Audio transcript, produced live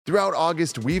Throughout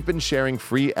August, we've been sharing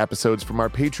free episodes from our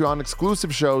Patreon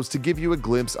exclusive shows to give you a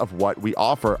glimpse of what we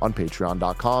offer on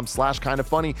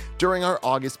patreon.com/kindafunny during our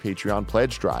August Patreon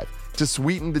pledge drive. To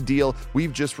sweeten the deal,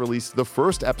 we've just released the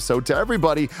first episode to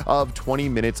everybody of 20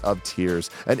 Minutes of Tears,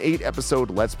 an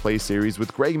 8-episode Let's Play series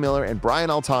with Greg Miller and Brian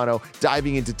Altano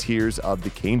diving into Tears of the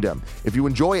Kingdom. If you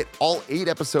enjoy it, all 8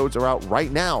 episodes are out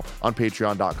right now on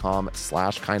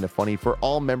patreon.com/kindafunny for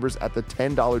all members at the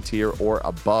 $10 tier or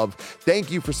above. Thank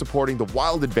you for supporting the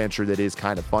wild adventure that is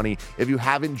Kinda Funny. If you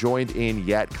haven't joined in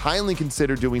yet, kindly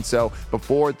consider doing so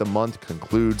before the month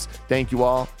concludes. Thank you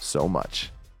all so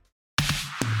much.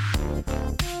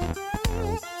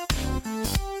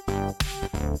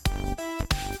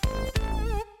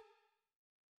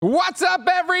 What's up,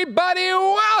 everybody?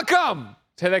 Welcome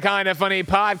to the Kinda Funny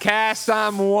podcast.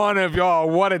 I'm one of y'all.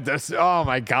 Oh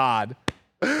my God.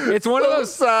 It's one of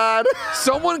those sad.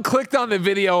 Someone clicked on the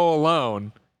video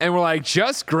alone and were like,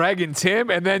 just Greg and Tim,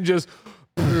 and then just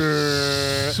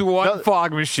one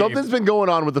fog machine. Something's been going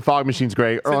on with the fog machines,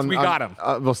 Greg. Since we got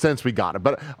them. Since we got them.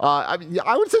 But I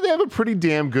would say they have a pretty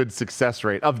damn good success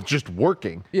rate of just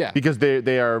working. Yeah. Because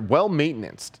they are well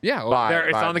maintenanced. Yeah, well,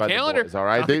 it's on the calendar. Boys, all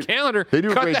right. It's on the calendar. They do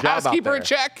a Cut great the job out housekeeper there. a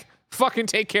check. Fucking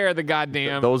take care of the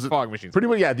goddamn fog machines. Pretty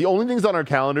much, yeah. The only things on our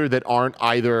calendar that aren't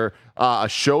either a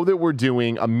show that we're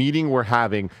doing, a meeting we're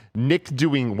having, Nick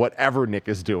doing whatever Nick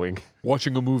is doing.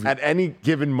 Watching a movie. At any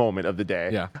given moment of the day.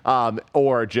 Yeah.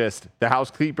 Or just the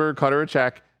housekeeper cut her a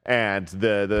check and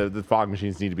the fog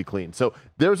machines need to be cleaned. So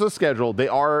there's a schedule. They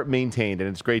are maintained, and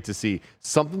it's great to see.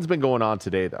 Something's been going on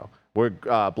today, though. We're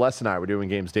Bless and I were doing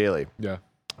games daily. Yeah.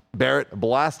 Barrett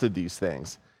blasted these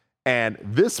things, and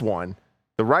this one,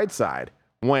 the right side,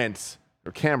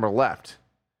 camera left,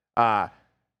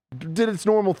 did its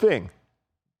normal thing.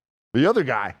 The other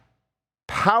guy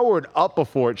powered up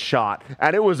before it shot,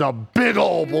 and it was a big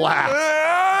old blast.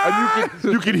 And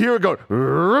you could hear it go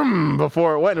vroom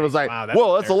before it went. It was like, wow,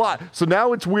 whoa, that's a lot. So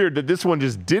now it's weird that this one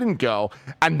just didn't go,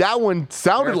 and that one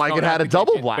sounded like it had a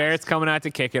double blast. Barrett's coming out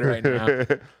to kick it right now.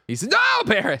 He said, "No,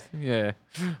 Barrett." Yeah.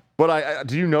 But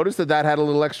do you notice that had a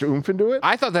little extra oomph into it?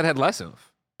 I thought that had less oomph.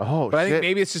 Oh, but I shit. think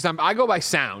maybe it's just I go by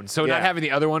sound, so Yeah. not having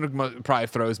the other one probably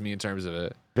throws me in terms of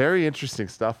it. Very interesting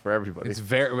stuff for everybody. It's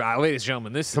very, ladies and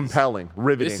gentlemen, this compelling,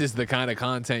 riveting. This is the kind of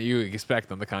content you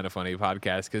expect on the Kinda Funny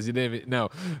podcast, because you didn't even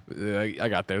know. I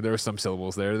got there. There were some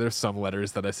syllables there. There's some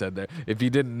letters that I said there. If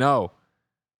you didn't know,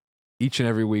 each and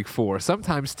every week, 4,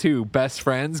 sometimes 2 best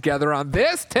friends gather on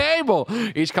this table,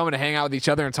 each coming to hang out with each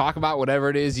other and talk about whatever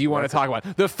it is you want to talk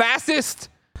about. The fastest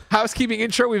housekeeping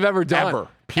intro we've ever done. Ever.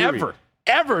 Period.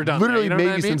 Ever done. Literally, that, you know maybe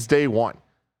what I mean? since day one.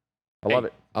 I love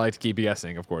it. I like to keep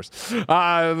guessing, of course. Ladies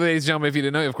and gentlemen, if you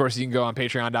didn't know, of course, you can go on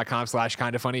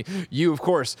patreon.com/kindafunny. You, of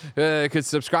course, could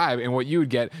subscribe, and what you would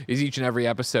get is each and every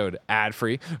episode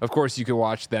ad-free. Of course, you can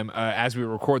watch them as we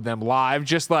record them live,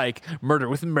 just like Murder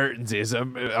with Mertens is a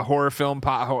horror film.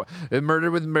 Murder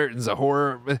with Mertens, a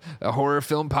horror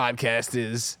film podcast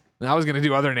is. I was going to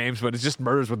do other names, but it's just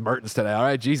Murders with Mertens today. All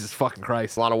right, Jesus fucking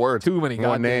Christ. A lot of words. Too many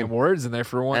goddamn words in there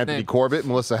for one Anthony name. Corbett,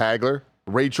 Melissa Hagler,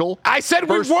 Rachel. I said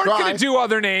we weren't going to do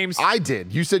other names. I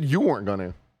did. You said you weren't going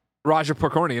to. Roger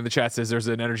Pokorny in the chat says there's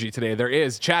an energy today. There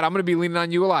is. Chat, I'm going to be leaning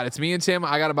on you a lot. It's me and Tim.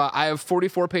 I have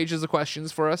 44 pages of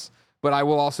questions for us, but I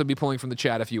will also be pulling from the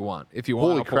chat if you want.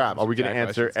 Holy crap. Are we going to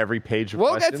answer questions. every page of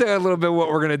We'll questions? get to a little bit what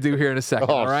we're going to do here in a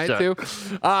second, all right, shit. too?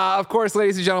 Of course,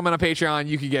 ladies and gentlemen, on Patreon,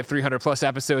 you can get 300-plus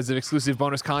episodes of exclusive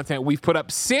bonus content we've put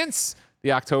up since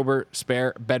the October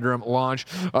Spare Bedroom launch.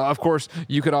 Of course,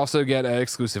 you could also get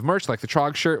exclusive merch like the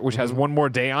Trog shirt, which has one more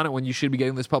day on it when you should be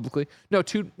getting this publicly. No,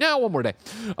 one more day.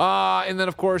 And then,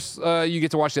 of course, you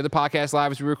get to watch the other podcasts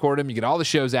live as we record them. You get all the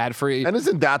shows ad-free. And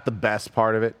isn't that the best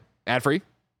part of it? Ad-free?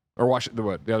 Or watch the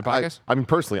other podcast? I mean,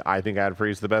 personally, I think ad-free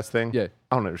is the best thing. Yeah.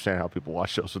 I don't understand how people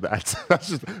watch shows with ads.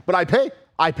 But I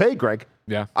pay, Greg.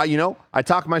 Yeah. I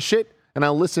talk my shit, and I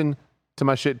listen to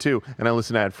my shit, too. And I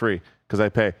listen ad-free. Because I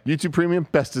pay. YouTube Premium,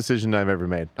 best decision I've ever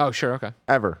made. Oh, sure. Okay.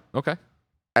 Ever. Okay.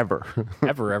 Ever.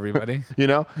 Ever, everybody. You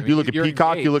look at you're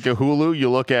Peacock, engaged. you look at Hulu, you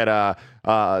look at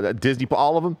Disney,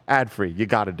 all of them, ad-free. You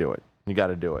got to do it.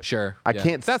 Sure. I Yeah.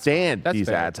 can't stand these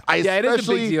fair. ads. It is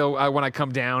a big deal when I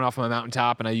come down off my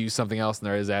mountaintop and I use something else and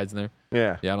there is ads in there.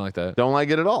 Yeah. Yeah, I don't like that. Don't like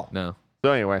it at all. No.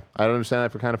 So anyway, I don't understand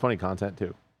that for Kinda Funny content,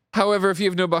 too. However, if you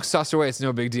have no bucks tossed away, it's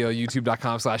no big deal.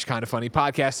 YouTube.com/kindafunny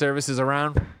podcast service is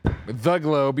around the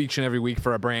globe each and every week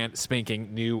for a brand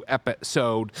spanking new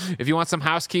episode. If you want some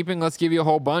housekeeping, let's give you a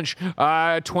whole bunch.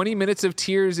 20 Minutes of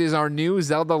Tears is our new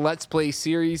Zelda Let's Play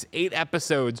series. 8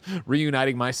 episodes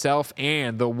reuniting myself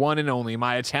and the one and only,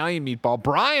 my Italian meatball,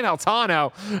 Brian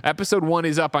Altano. Episode 1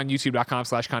 is up on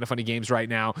YouTube.com/kindafunnygames right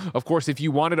now. Of course, if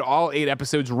you wanted all 8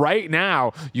 episodes right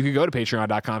now, you can go to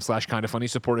Patreon.com/kindafunny,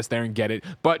 support us there and get it.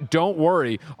 But don't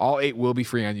worry, all 8 will be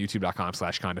free on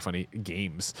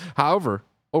YouTube.com/kindafunnygames. However,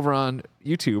 over on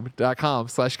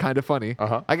YouTube.com/kindafunny,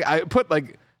 I put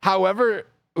like, however,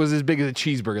 was as big as a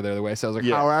cheeseburger there the way. So I was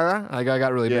like, however, I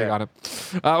got really big on it.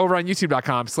 Over on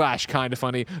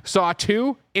YouTube.com/kindafunny. Saw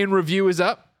 2 in review is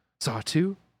up. Saw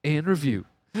 2 in review.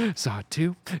 Saw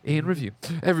 2 in review.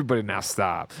 Everybody now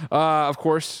stop. Of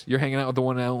course, you're hanging out with the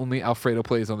one and only Alfredo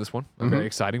Plays on this one. Very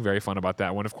exciting, very fun about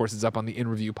that one. Of course, it's up on the In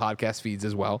Review podcast feeds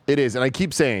as well. It is, and I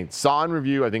keep saying Saw in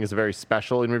Review, I think, is a very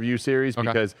special In Review series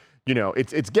because, you know,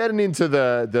 it's getting into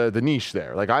the niche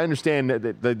there. Like, I understand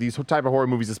that these type of horror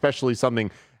movies, especially something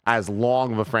as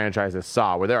long of a franchise as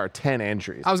Saw, where there are 10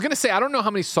 entries. I was going to say, I don't know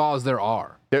how many Saws there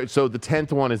are. So the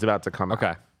 10th one is about to come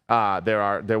out.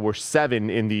 There were 7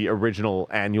 in the original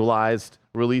annualized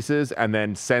releases, and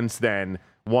then since then,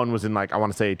 one was in, like, I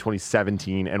want to say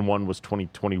 2017, and one was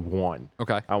 2021.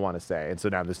 I want to say, and so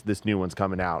now this new one's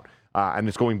coming out, and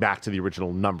it's going back to the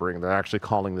original numbering. They're actually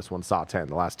calling this one Saw 10.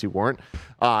 The last 2 weren't.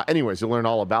 Anyways, you'll learn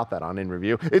all about that on In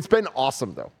Review. It's been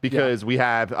awesome though, because we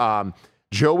have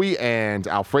Joey and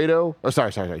Alfredo. Oh,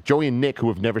 sorry, Joey and Nick, who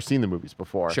have never seen the movies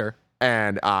before. Sure.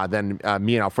 And then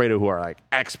me and Alfredo, who are like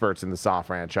experts in the Saw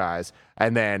franchise.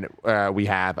 And then we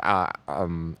have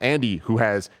Andy, who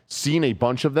has seen a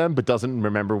bunch of them, but doesn't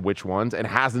remember which ones and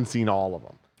hasn't seen all of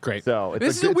them. Great. So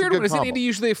this is a weird one. Isn't Andy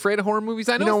usually afraid of horror movies?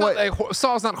 I know, it's not like,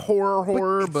 Saw's not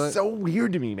horror, but it's so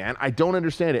weird to me, man. I don't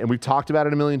understand it. And we've talked about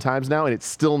it a million times now, and it's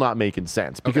still not making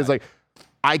sense. Because like,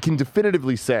 I can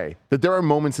definitively say that there are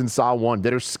moments in Saw 1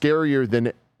 that are scarier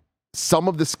than some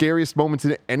of the scariest moments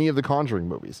in any of the Conjuring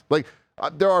movies. Like,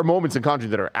 there are moments in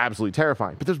Conjuring that are absolutely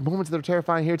terrifying, but there's moments that are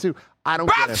terrifying here too. I don't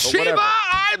get it. Bathsheba,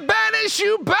 I banish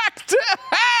you back to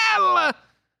hell.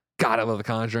 God, I love The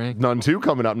Conjuring. Nun 2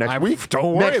 coming up next week.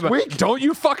 Don't worry about it. Don't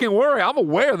you fucking worry. I'm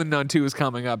aware the Nun 2 is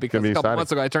coming up because a couple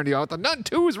months ago I turned you out. The Nun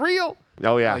 2 is real.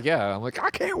 Oh, yeah. I'm like,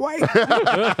 I can't wait. Fucking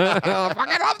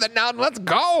love the Nun. Let's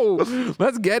go.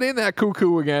 Let's get in that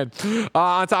cuckoo again.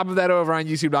 On top of that, over on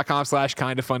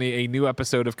YouTube.com/kindafunny, a new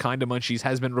episode of Kinda Munchies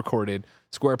has been recorded.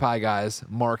 Square Pie guys,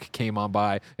 Mark came on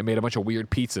by and made a bunch of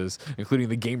weird pizzas, including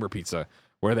the gamer pizza,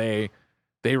 where they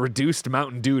reduced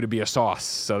Mountain Dew to be a sauce.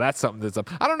 So that's something that's up.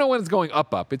 I don't know when it's going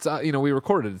up. It's, we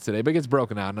recorded it today, but it gets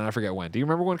broken out, and I forget when. Do you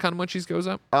remember when Kinda Munchies goes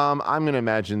up? I'm going to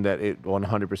imagine that it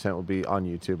 100% will be on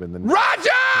YouTube in the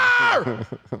Roger!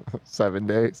 7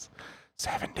 days.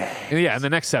 7 days. Yeah, in the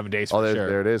next 7 days for sure.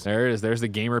 There it is. There it is. There's the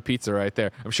gamer pizza right there.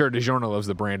 I'm sure DiGiorno loves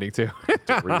the branding, too.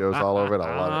 Doritos all over it.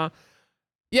 I love it.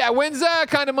 Yeah, when's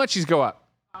Kinda Munchies go up?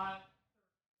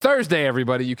 Thursday,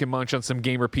 everybody. You can munch on some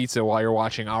gamer pizza while you're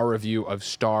watching our review of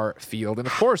Starfield. And,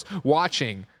 of course,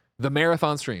 watching the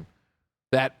marathon stream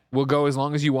that will go as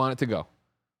long as you want it to go,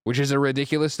 which is a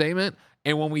ridiculous statement.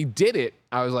 And when we did it,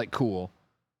 I was like, cool.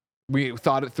 We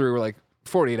thought it through. We're like,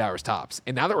 48 hours tops.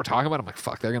 And now that we're talking about it, I'm like,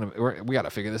 fuck, we got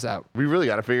to figure this out. We really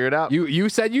got to figure it out. You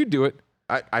said you'd do it.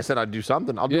 I said I'd do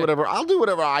something. I'll do whatever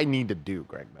I need to do,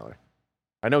 Greg Miller.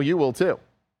 I know you will, too.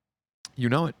 You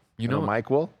know it. You know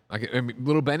Mike will.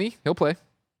 Little Benny, he'll play.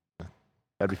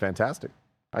 That'd be fantastic.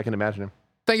 I can imagine him.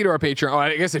 Thank you to our Patreon. Oh,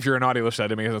 I guess if you're an audio listener,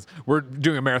 that makes sense. We're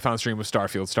doing a marathon stream with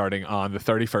Starfield starting on the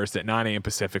 31st at 9 a.m.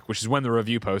 Pacific, which is when the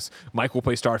review posts. Mike will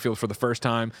play Starfield for the first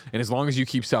time, and as long as you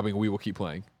keep subbing, we will keep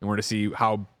playing. And we're going to see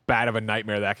how bad of a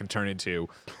nightmare that can turn into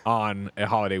on a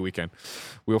holiday weekend.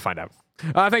 We'll find out.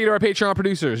 Thank you to our Patreon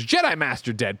producers, Jedi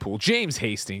Master Deadpool, James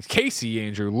Hastings, Casey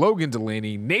Andrew, Logan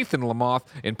Delaney, Nathan Lamoth,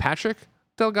 and Patrick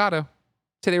Delgado.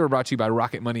 Today we're brought to you by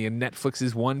Rocket Money and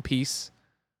Netflix's One Piece.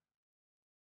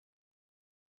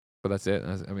 But that's it.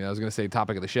 I was going to say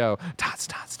topic of the show. Tots.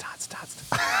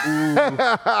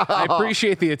 I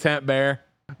appreciate the attempt, Bear.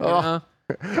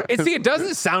 It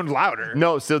doesn't sound louder.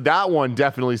 No, so that one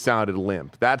definitely sounded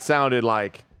limp. That sounded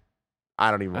like,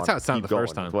 I don't even want to keep going. That's how it sounded the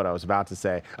first time. Is what I was about to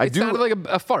say. It sounded like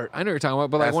a fart. I know what you're talking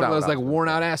about, but like one of those like worn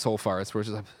out asshole farts where it's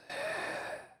just like...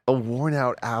 A worn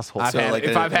out asshole.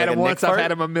 If I've had him once, I've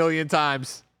had him a million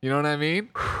times. You know what I mean?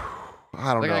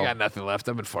 I don't know. I got nothing left.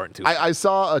 I've been farting too. I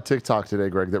saw a TikTok today,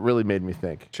 Greg, that really made me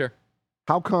think. Sure.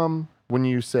 How come when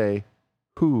you say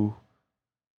who,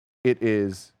 it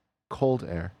is cold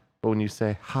air, but when you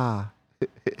say ha,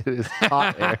 It is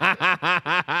hot air.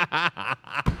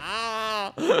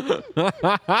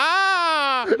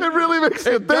 It really makes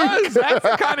you think. Does. That's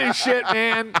the kind of shit,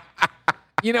 man.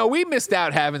 You know, we missed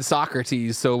out having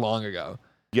Socrates so long ago.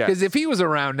 Yes. Because if he was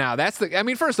around now,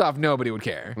 first off, nobody would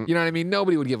care. You know what I mean?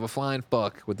 Nobody would give a flying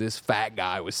fuck what this fat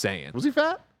guy was saying. Was he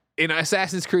fat? In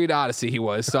Assassin's Creed Odyssey, he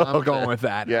was, so I'm going with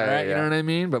that. Yeah, right? yeah. You know what I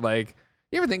mean? But like,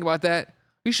 you ever think about that?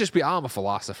 You should just be, I'm a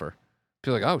philosopher.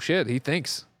 Be like, oh shit, he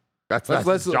thinks. That's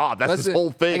his job. That's his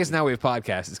whole thing. I guess now we have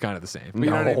podcasts. It's kind of the same. But you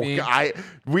know what I mean?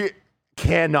 We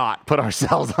cannot put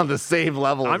ourselves on the same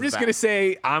level. I'm just gonna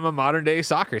say I'm a modern day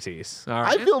Socrates. All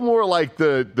right. I feel more like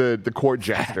the court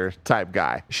jester type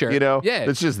guy. Sure. You know? Yeah.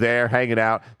 That's just there hanging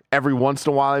out. Every once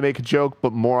in a while I make a joke,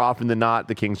 but more often than not,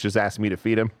 the king's just asking me to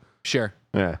feed him. Sure.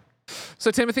 Yeah.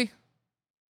 So Timothy,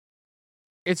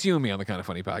 it's you and me on the Kind of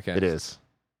Funny podcast. It is.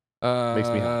 Makes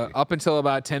me happy. Up until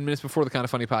about 10 minutes before the Kind of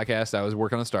Funny podcast, I was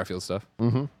working on Starfield stuff.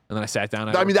 Mm-hmm. And then I sat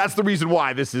down. I mean, that's the reason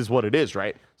why this is what it is,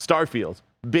 right? Starfield,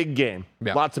 big game.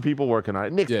 Yeah. Lots of people working on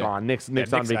it. Nick's Yeah. gone. Nick's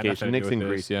Nick's on had nothing vacation. to Nick's do in with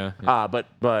Greece. this, yeah.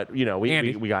 But you know,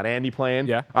 we got Andy playing.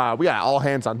 Yeah. We got all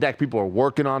hands on deck. People are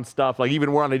working on stuff. Like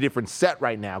even we're on a different set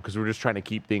right now because we're just trying to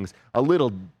keep things a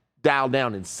little dialed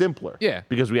down and simpler. Yeah.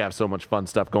 Because we have so much fun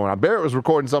stuff going on. Barrett was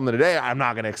recording something today. I'm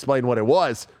not going to explain what it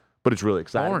was, but it's really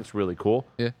exciting. Darn. It's really cool.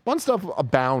 Yeah. Fun stuff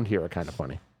abound here. Kind of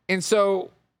funny. And so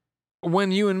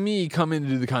when you and me come in to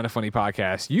do the Kind of Funny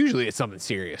podcast, usually it's something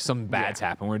serious. Something bad's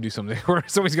happened. We're going to do something where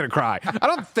somebody's going to cry. I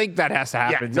don't think that has to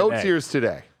happen No today. tears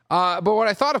today. But what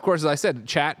I thought, of course, as I said,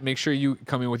 chat, make sure you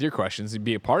come in with your questions and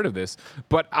be a part of this.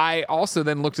 But I also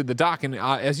then looked at the doc, and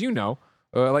as you know,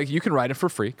 like you can write it for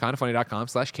free,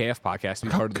 kindoffunny.com/KF podcast to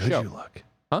be part of the Good show. you look.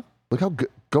 Huh? Look how good.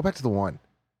 Go back to the one.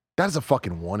 That is a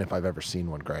fucking one if I've ever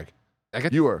seen one, Greg. I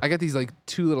got You are. I got these like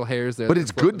two little hairs there. But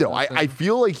it's good though. I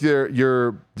feel like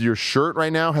your shirt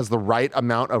right now has the right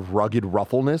amount of rugged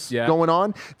ruffleness going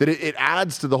on that it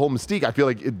adds to the whole mystique. I feel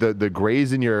like the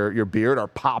grays in your beard are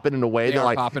popping in a way that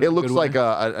like it looks like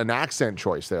an accent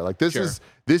choice there. Like this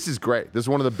is great. This is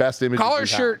one of the best images.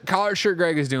 Collared shirt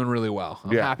Greg is doing really well.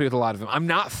 I'm happy with a lot of them. I'm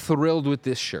not thrilled with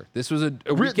this shirt. This was a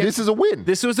weekend. This is a win.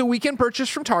 This was a weekend purchase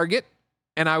from Target,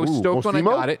 and I was stoked when I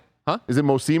got it. Huh? Is it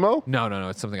Mosimo? No.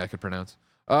 It's something I could pronounce.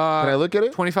 Can I look at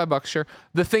it? $25, sure.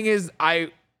 The thing is,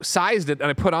 I sized it and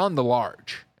I put on the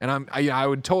large, and I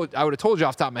would have told you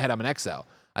off the top of my head I'm an XL.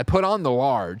 I put on the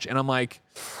large, and I'm like,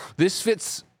 this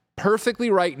fits perfectly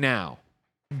right now,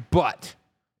 but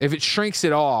if it shrinks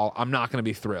at all, I'm not going to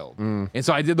be thrilled. And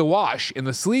so I did the wash, and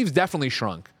the sleeves definitely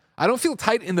shrunk. I don't feel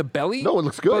tight in the belly. No, it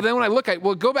looks good. But then when I look,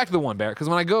 go back to the one, Barrett, because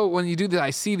when you do this, I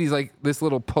see these like this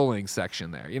little pulling section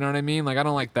there. You know what I mean? Like I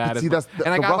don't like that. See, that's the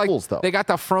ruffles, though. They got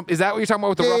the front. Is that what you're talking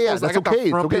about with the ruffles? Yeah, that's I got okay. The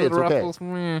front It's okay. ruffles.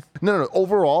 Meh. No.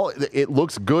 Overall, it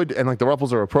looks good, and like the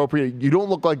ruffles are appropriate. You don't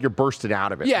look like you're bursting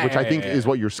out of it, which I think is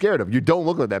what you're scared of. You don't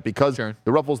look like that because the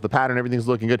ruffles, the pattern, everything's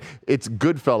looking good. It's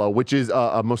Goodfellow, which is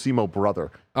a Mosimo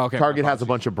brother. Okay, Target has a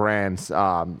bunch of brands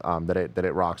that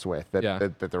it rocks with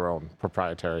that their own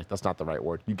proprietary. That's not the right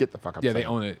word. You get the fuck up. Yeah, they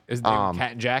own it. Is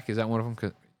Cat and Jack? Is that one of them?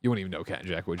 'Cause you wouldn't even know Cat and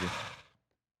Jack, would you?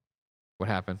 What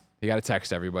happened? You got to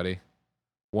text everybody.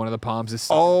 One of the palms is.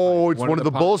 Oh, it's one of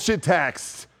the bullshit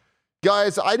texts.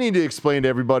 Guys, I need to explain to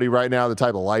everybody right now the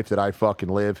type of life that I fucking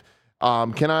live.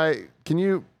 Can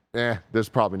you? There's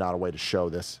probably not a way to show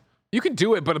this. You can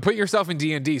do it, but put yourself in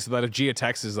D&D so that if Gia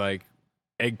texts is like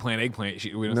eggplant, we don't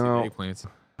see the eggplants.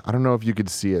 I don't know if you could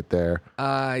see it there.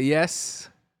 Yes.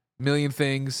 Million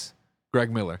things.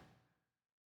 Greg Miller. Is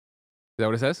that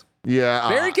what it says? Yeah.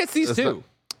 Barry gets these too.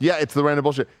 It's the random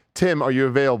bullshit. Tim, are you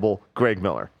available? Greg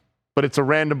Miller. But it's a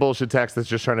random bullshit text that's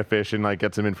just trying to fish and like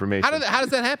get some information. How does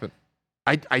that happen?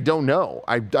 I don't know.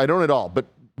 I don't at all. But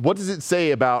what does it say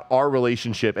about our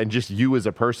relationship and just you as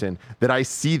a person that I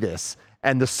see this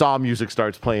and the Saw music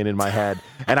starts playing in my head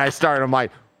and I'm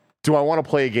like, do I want to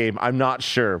play a game? I'm not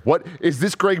sure. What is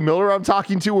this Greg Miller I'm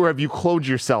talking to, or have you cloned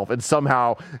yourself and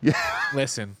somehow?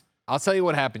 Listen, I'll tell you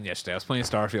what happened yesterday. I was playing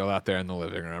Starfield out there in the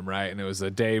living room, right? And it was a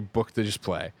day booked to just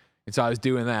play. And so I was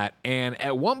doing that. And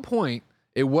at one point,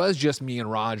 it was just me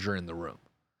and Roger in the room.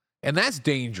 And that's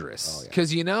dangerous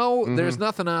because, there's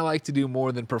nothing I like to do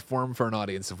more than perform for an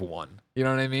audience of one. You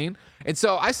know what I mean? And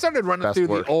so I started running through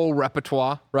the old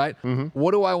repertoire, right?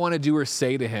 What do I want to do or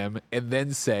say to him and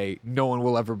then say, no one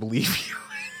will ever believe you?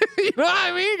 You know what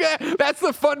I mean? That's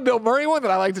the fun Bill Murray one that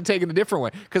I like to take in a different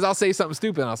way because I'll say something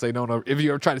stupid and I'll say, no, if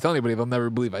you ever try to tell anybody, they'll never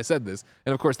believe I said this.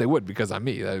 And of course they would because I'm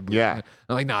me. I'm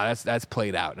like, nah, that's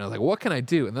played out. And I was like, what can I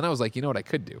do? And then I was like, you know what I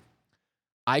could do?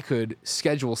 I could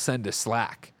send a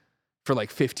Slack for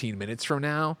like 15 minutes from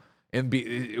now and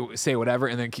say whatever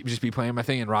and then just be playing my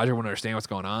thing and Roger wouldn't understand what's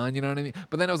going on, you know what I mean?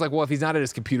 But then I was like, well, if he's not at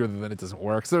his computer, then it doesn't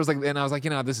work. So and I was like,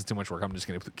 this is too much work. I'm just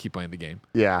going to keep playing the game.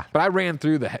 Yeah. But I ran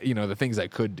through the things I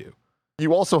could do.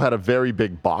 You also had a very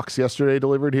big box yesterday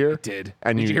delivered here. I did.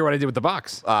 And did you hear what I did with the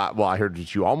box? Well, I heard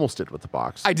that you almost did with the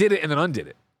box. I did it and then undid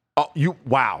it. Oh,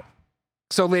 wow.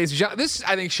 So, ladies and gentlemen, this,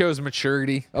 I think, shows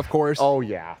maturity, of course. Oh,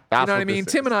 yeah. You know what I mean?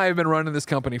 Tim and I have been running this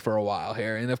company for a while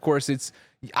here. And, of course,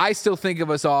 I still think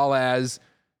of us all as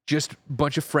just a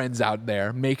bunch of friends out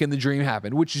there making the dream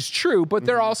happen, which is true. But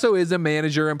there also is a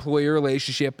manager-employee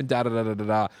relationship and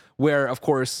da-da-da-da-da-da, where, of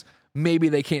course, maybe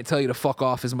they can't tell you to fuck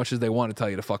off as much as they want to tell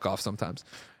you to fuck off sometimes.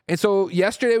 And so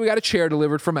yesterday we got a chair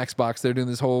delivered from Xbox. They're doing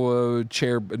this whole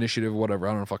chair initiative, whatever.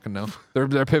 I don't fucking know.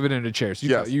 They're pivoting into chairs.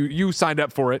 You signed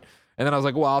up for it. And then I was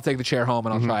like, well, I'll take the chair home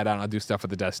and I'll try it out and I'll do stuff at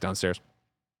the desk downstairs.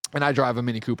 And I drive a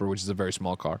Mini Cooper, which is a very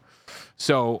small car.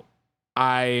 So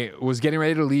I was getting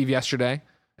ready to leave yesterday.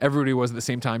 Everybody was at the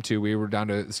same time too. We were down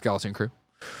to the skeleton crew.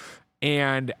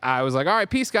 And I was like, all right,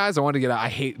 peace, guys. I wanted to get out. I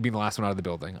hate being the last one out of the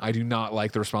building. I do not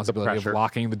like the responsibility of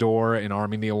locking the door and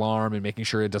arming the alarm and making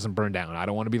sure it doesn't burn down. I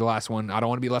don't want to be the last one. I don't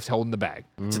want to be left holding the bag.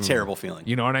 It's a terrible feeling.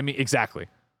 You know what I mean? Exactly.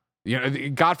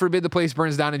 God forbid the place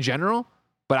burns down in general,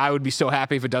 but I would be so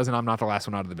happy if it doesn't. I'm not the last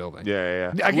one out of the building.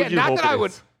 Yeah. Again, not that I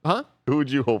would. Huh? Who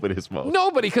would you hope it is most?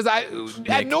 Nobody, because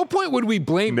at no point would we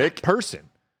blame that person.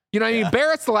 You know what I mean?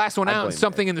 Barrett's the last one out and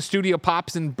something in the studio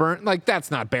pops and burnt. Like,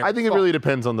 that's not Barrett's I think it really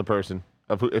depends on the person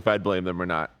of if I'd blame them or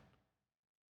not.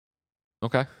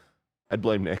 Okay. I'd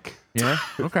blame Nick. Yeah.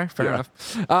 Okay. Fair enough.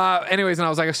 Anyways, and I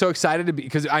was like so excited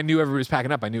because I knew everybody was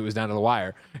packing up. I knew it was down to the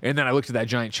wire. And then I looked at that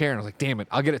giant chair and I was like, damn it,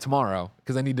 I'll get it tomorrow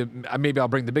because I need to. Maybe I'll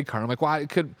bring the big car. I'm like, well, it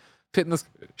could fit in this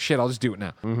shit. I'll just do it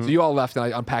now. So you all left and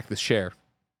I unpacked this chair.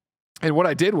 And what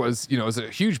I did was, it was a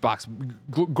huge box,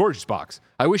 gorgeous box.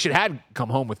 I wish it had come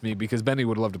home with me because Benny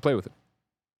would have loved to play with it.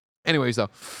 Anyways, though,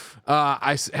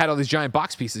 I had all these giant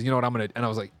box pieces. You know what I'm going to, and I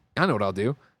was like, I know what I'll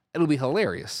do. It'll be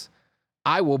hilarious.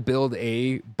 I will build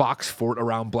a box fort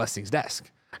around Blessing's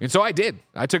desk. And so I did.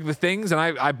 I took the things and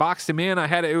I boxed him in.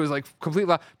 It was like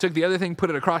completely, took the other thing, put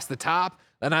it across the top.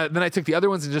 And then I took the other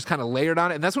ones and just kind of layered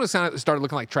on it. And that's when it started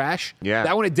looking like trash. Yeah.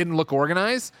 That one, it didn't look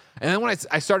organized. And then when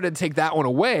I started to take that one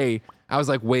away, I was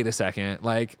like, wait a second.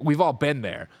 Like, we've all been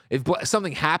there. If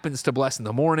something happens to Bless in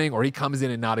the morning or he comes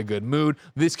in not a good mood,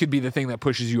 this could be the thing that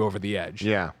pushes you over the edge.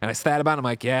 Yeah. And I sat about it. I'm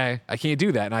like, yeah, I can't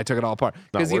do that. And I took it all apart.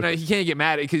 Because, he can't get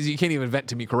mad at it because he can't even vent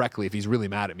to me correctly if he's really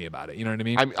mad at me about it. You know what I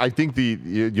mean? I think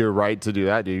you're right to do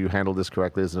that. You handled this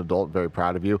correctly as an adult. Very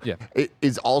proud of you. Yeah. It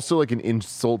is also like an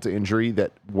insult to injury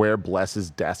that where Bless's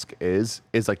desk is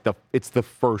like it's the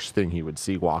first thing he would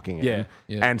see walking in.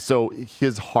 Yeah. And so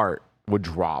his heart would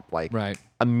drop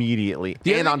immediately.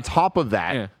 On top of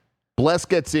that, Bless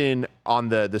gets in on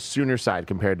the sooner side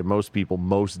compared to most people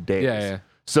most days. Yeah.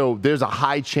 So there's a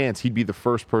high chance he'd be the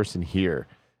first person here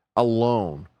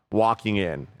alone walking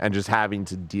in and just having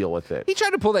to deal with it. He tried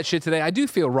to pull that shit today. I do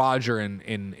feel Roger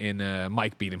and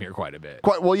Mike beat him here quite a bit.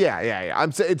 Yeah.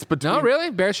 I'm saying it's between. No, really?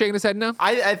 Bear's shaking his head no?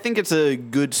 I think it's a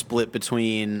good split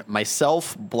between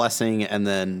myself, Blessing, and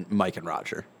then Mike and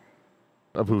Roger.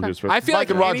 Of who goes first. I feel Mike like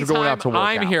and Roger going out to work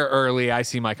I'm out. here early, I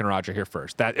see Mike and Roger here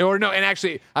first. And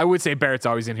actually, I would say Barrett's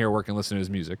always in here working, listening to his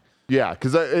music. Yeah,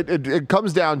 because it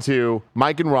comes down to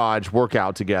Mike and Raj work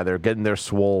out together, getting their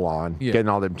swole on, getting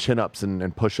all them chin-ups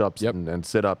and push-ups and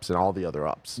sit-ups and all the other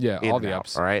ups. Yeah, all the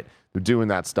ups. All right? They're doing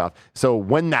that stuff. So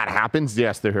when that happens,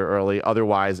 yes, they're here early.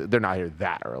 Otherwise, they're not here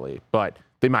that early. But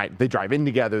they drive in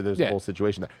together. There's a whole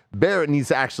situation there. Barrett needs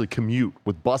to actually commute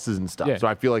with buses and stuff. Yeah. So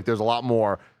I feel like there's a lot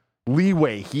more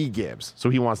leeway he gives.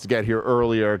 So he wants to get here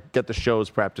earlier, get the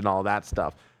shows prepped and all that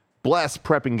stuff. Bless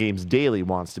prepping games daily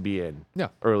wants to be in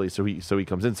early, so he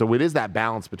comes in. So it is that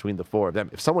balance between the four of them.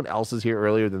 If someone else is here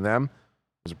earlier than them,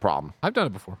 there's a problem. I've done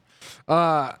it before.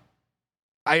 I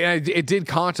did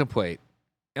contemplate,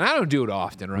 and I don't do it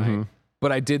often, right? Mm-hmm.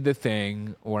 But I did the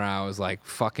thing where I was like,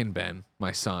 fucking Ben,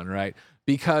 my son, right?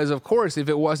 Because, of course, if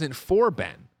it wasn't for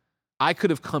Ben, I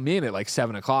could have come in at like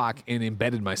 7 o'clock and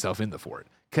embedded myself in the fort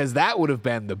because that would have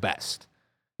been the best.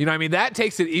 You know what I mean? That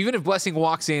takes it, even if Blessing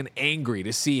walks in angry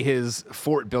to see his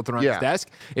fort built around his desk,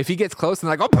 if he gets close and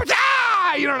like,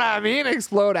 oh, you know what I mean?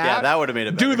 Explode out. Yeah, that would have made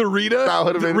it better. Do the Rita. That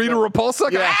would have been Rita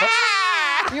Repulsa. Yeah.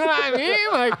 You know what I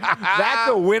mean? Like, that's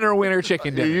a winner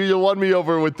chicken dinner. You won me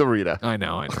over with the Rita. I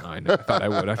know. I thought I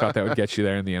would. I thought that would get you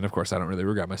there in the end. Of course, I don't really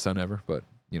regret my son ever, but,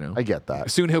 I get that.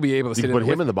 Soon he'll be able to You sit can put in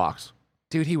him in the box.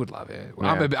 Dude, he would love it.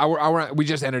 Yeah. We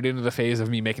just entered into the phase of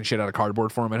me making shit out of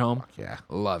cardboard for him at home. Yeah.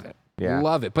 Love it. Yeah.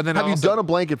 Love it. But then Have you done a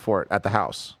blanket for it at the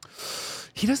house?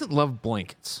 He doesn't love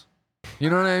blankets. You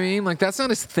know what I mean? Like that's not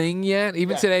his thing yet.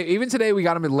 Even today, we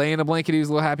got him to lay in a blanket. He was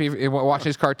a little happy watching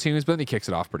his cartoons, but then he kicks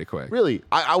it off pretty quick. Really,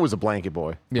 I was a blanket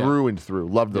boy through and through.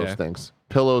 Loved those things.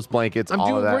 Pillows, blankets,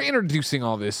 all of that. We're introducing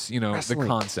all this, wrestling. The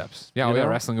concepts. Yeah,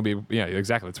 wrestling will be. Yeah,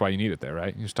 exactly. That's why you need it there,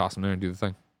 right? You just toss them there and do the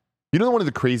thing. You know, one of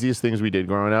the craziest things we did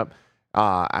growing up.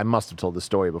 I must have told this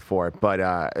story before,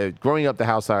 but growing up, the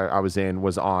house I was in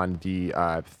was on the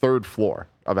third floor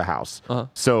of a house.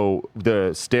 So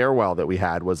the stairwell that we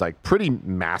had was like pretty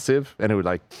massive, and it would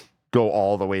like go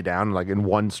all the way down like in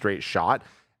one straight shot,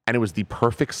 and it was the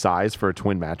perfect size for a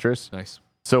twin mattress. Nice.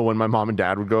 So when my mom and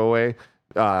dad would go away,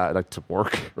 like to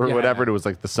work or whatever, and it was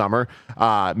like the summer,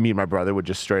 me and my brother would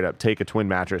just straight up take a twin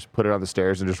mattress, put it on the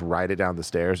stairs, and just ride it down the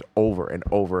stairs over and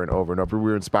over and over and over.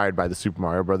 We were inspired by the Super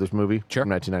Mario Brothers movie from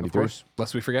 1993. Of course,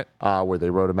 lest we forget. Where they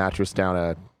rode a mattress down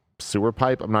a sewer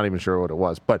pipe. I'm not even sure what it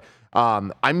was, but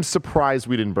I'm surprised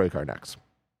we didn't break our necks.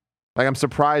 Like, I'm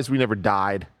surprised we never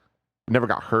died, never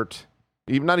got hurt.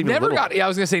 Not even never got. Yeah, I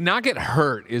was gonna say not get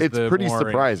hurt is. It's pretty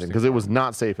surprising because it was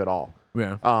not safe at all.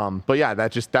 Yeah. But yeah,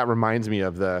 that reminds me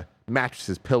of the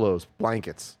mattresses, pillows,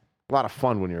 blankets. A lot of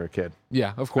fun when you're a kid.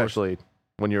 Yeah, of course. Especially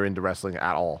when you're into wrestling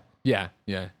at all. Yeah.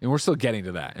 And we're still getting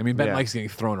to that. I mean, Ben likes getting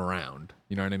thrown around.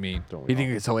 You know what I mean? He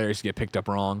thinks it's hilarious to get picked up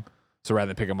wrong. So rather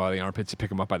than pick him by the armpits, you pick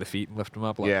him up by the feet and lift him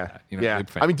up. Like that.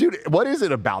 I mean, dude, what is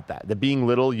it about that? That being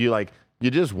little, you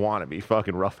just want to be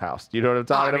fucking roughhoused. You know what I'm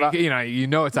talking about? You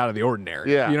know it's out of the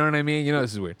ordinary. Yeah. You know what I mean?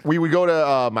 This is weird. We would go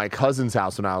to my cousin's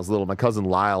house when I was little. My cousin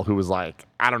Lyle, who was like,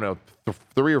 I don't know,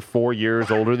 3 or 4 years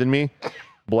older than me.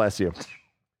 Bless you.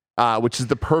 Which is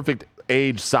the perfect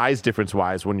age, size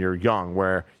difference-wise when you're young,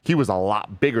 where he was a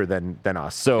lot bigger than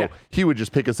us. So he would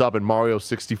just pick us up in Mario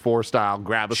 64 style,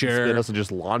 grab us and spin us and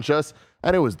just launch us.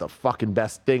 And it was the fucking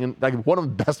best thing. And like one of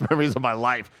the best memories of my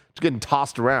life. Just getting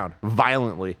tossed around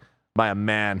violently by a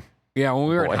man. Yeah, when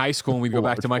we were in high school and we'd go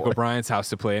back to Michael Bryant's house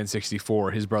to play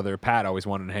N64, his brother Pat always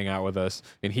wanted to hang out with us.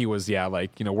 And he was,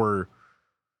 we're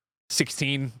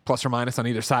 16 plus or minus on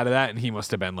either side of that. And he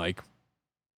must have been like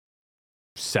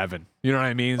 7. You know what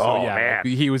I mean? So man.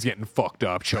 He was getting fucked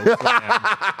up, choked,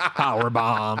 power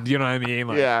bombed. You know what I mean?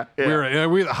 Like, we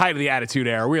were the height of the Attitude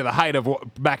Era. We were the height of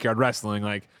backyard wrestling.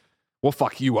 Like, we'll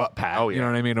fuck you up, Pat. Oh, yeah. You know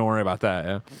what I mean? Don't worry about that.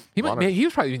 Yeah. He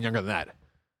was probably even younger than that,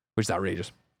 which is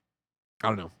outrageous. I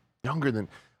don't know. Younger than,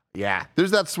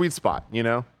 there's that sweet spot,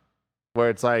 where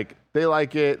it's like, they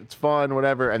like it, it's fun,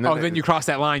 whatever. And then then you cross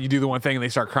that line, you do the one thing, and they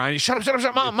start crying. Shut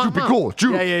up, mom. Be cool,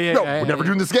 Jude. We're never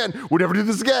doing this again. We're never doing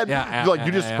this again.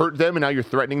 You just hurt them, and now you're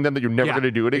threatening them that you're never going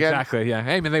to do it again. Exactly, yeah.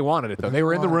 Hey, man, they wanted it, though. They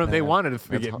were in the room. They wanted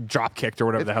to get drop kicked or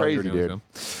whatever the hell they were doing.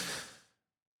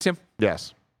 Tim?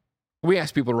 Yes. We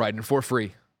asked people to write in for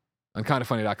free on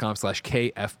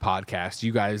kindafunny.com/KF podcast.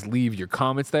 You guys leave your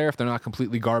comments there. If they're not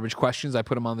completely garbage questions, I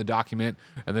put them on the document,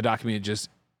 and the document just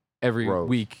every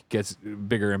week gets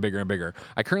bigger and bigger and bigger.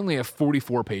 I currently have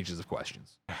 44 pages of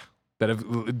questions that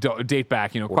have date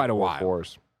back, quite a while.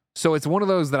 Fours. So it's one of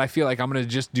those that I feel like I'm going to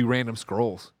just do random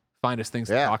scrolls, find us things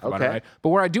to talk about. Right? But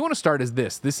where I do want to start is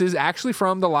this. This is actually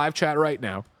from the live chat right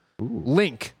now.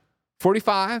 Link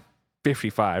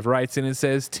 4555 writes in and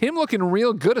says, Tim looking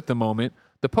real good at the moment.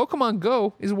 The Pokemon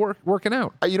Go is working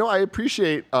out. I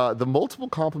appreciate the multiple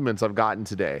compliments I've gotten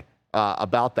today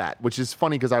about that, which is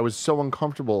funny because I was so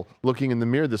uncomfortable looking in the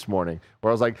mirror this morning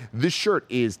where I was like, this shirt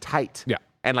is tight. Yeah.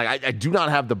 And like, I do not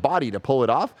have the body to pull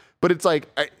it off, but it's like,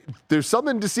 there's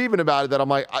something deceiving about it that I'm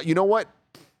like, you know what?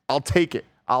 I'll take it.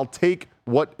 I'll take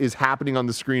what is happening on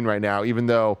the screen right now, even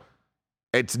though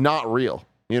it's not real.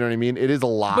 You know what I mean? It is a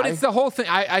lie. But it's the whole thing.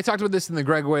 I talked about this in the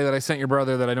Greg way that I sent your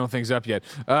brother that I don't think's up yet,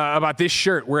 about this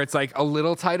shirt where it's like a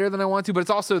little tighter than I want to, but it's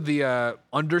also the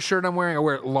undershirt I'm wearing. I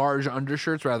wear large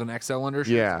undershirts rather than XL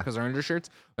undershirts because they're undershirts.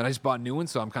 And I just bought new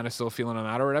ones, so I'm kind of still feeling them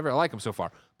out or whatever. I like them so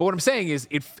far. But what I'm saying is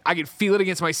I can feel it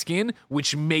against my skin,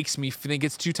 which makes me think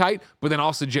it's too tight, but then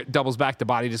also doubles back to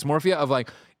body dysmorphia of like,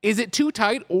 is it too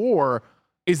tight or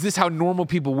is this how normal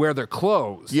people wear their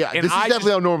clothes? Yeah, and this is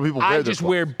definitely how normal people wear their clothes. I just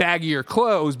wear baggier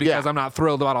clothes because I'm not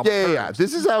thrilled about all the curves. Yeah.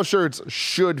 This is how shirts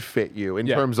should fit you in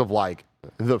terms of like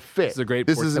the fit.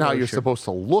 This isn't how you're supposed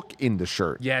to look in the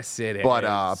shirt. Yes, it is. But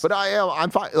I'm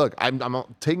fine. Look, I'm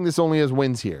taking this only as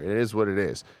wins here. It is what it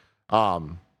is.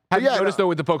 Have you noticed though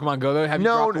with the Pokemon Go though? Have you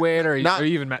dropped weight or are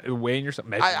you even weighing yourself?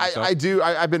 I do.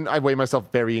 I weigh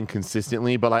myself very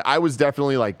inconsistently, but like I was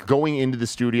definitely like going into the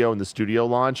studio and the studio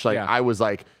launch. Like I was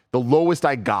like the lowest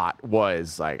I got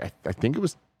was like I think it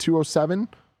was 207,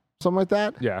 something like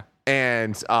that. Yeah.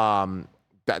 And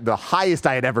the highest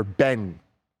I had ever been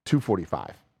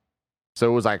 245. So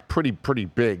it was like pretty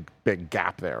big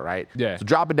gap there, right? Yeah. So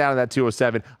dropping down to that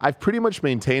 207, I've pretty much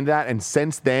maintained that, and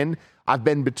since then I've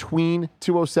been between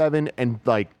 207 and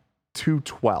like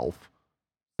 212.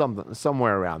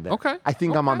 Somewhere around there. Okay. I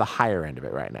think I'm on the higher end of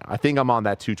it right now. I think I'm on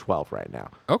that 212 right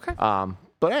now. Okay.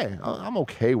 But hey, I'm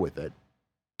okay with it.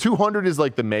 200 is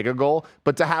like the mega goal,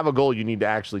 but to have a goal, you need to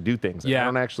actually do things. I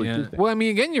don't actually do things. Well, I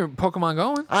mean, again, you're Pokemon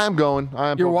going. I'm going.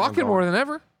 You're walking more than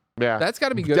ever. Yeah. That's got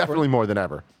to be good. Definitely more than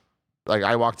ever. Like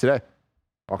I walked today.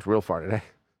 Walked real far today.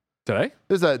 Today?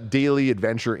 There's a daily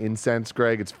adventure incense,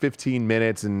 Greg. It's 15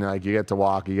 minutes, and like you get to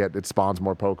walk. It spawns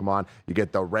more Pokemon. You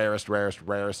get the rarest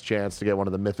chance to get one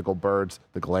of the mythical birds,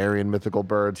 the Galarian mythical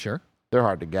birds. Sure. They're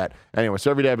hard to get. Anyway,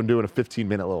 so every day I've been doing a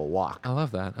 15-minute little walk. I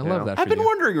love that. I love that. I've been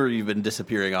wondering where you've been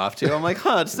disappearing off to. I'm like,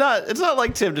 it's not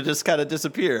like Tim to just kind of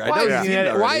disappear.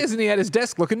 Why isn't he at his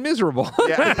desk looking miserable?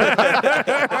 I'm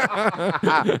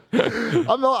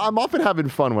often having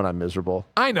fun when I'm miserable.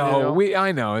 I know. You know?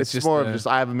 I know. It's just more of just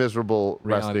I have a miserable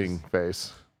realities. resting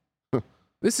face.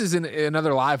 This is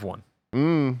another live one.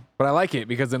 But I like it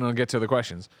because then I'll get to the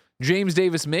questions. James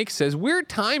Davis Makes says, weird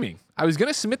timing. I was going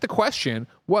to submit the question,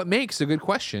 what makes a good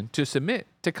question to submit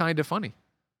to Kind of Funny?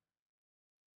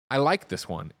 I like this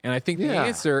one. And I think the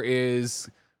answer is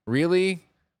really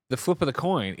the flip of the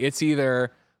coin. It's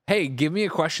either, hey, give me a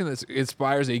question that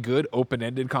inspires a good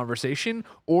open-ended conversation,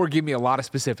 or give me a lot of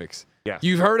specifics. Yes.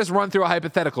 You've heard us run through a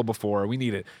hypothetical before. We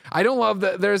need it. I don't love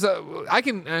that.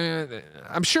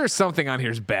 I'm sure something on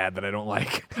here is bad that I don't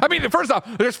like. I mean, first off,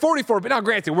 there's 44, but now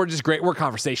granted, we're just great. We're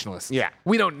conversationalists. Yeah.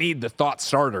 We don't need the thought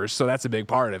starters, so that's a big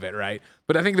part of it, right?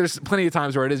 But I think there's plenty of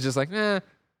times where it is just like, Yeah,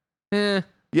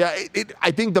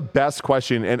 I think the best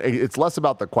question, and it's less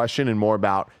about the question and more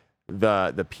about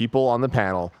the people on the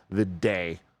panel, the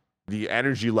day, the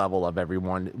energy level of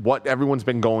everyone, what everyone's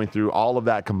been going through, all of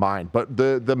that combined. But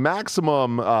the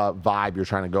maximum vibe you're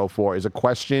trying to go for is a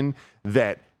question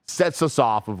that sets us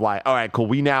off of like, all right,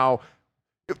 cool.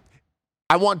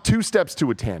 I want 2 steps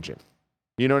to a tangent.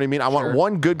 You know what I mean? I want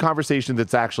one good conversation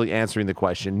that's actually answering the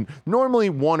question.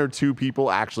 Normally 1 or 2 people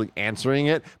actually answering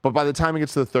it, but by the time it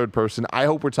gets to the third person, I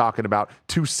hope we're talking about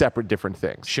 2 separate different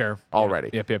things. Sure. Already.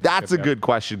 Yep, That's a good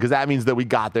question because that means that we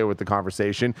got there with the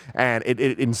conversation and it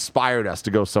inspired us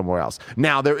to go somewhere else.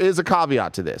 Now, there is a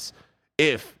caveat to this.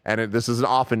 If, and this is an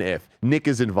often if, Nick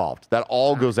is involved, that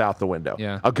all goes out the window.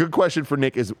 Yeah. A good question for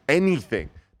Nick is anything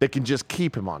that can just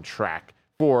keep him on track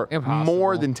for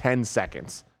more than 10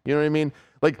 seconds. You know what I mean?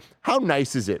 Like, how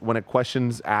nice is it when a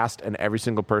question's asked and every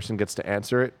single person gets to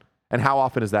answer it? And how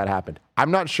often has that happened?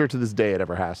 I'm not sure to this day it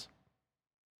ever has.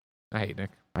 I hate Nick.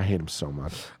 I hate him so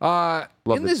much.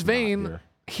 In this vein,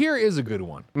 here is a good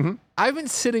one. Mm-hmm. I've been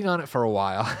sitting on it for a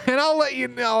while, and I'll let you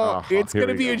know it's going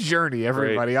to be a journey,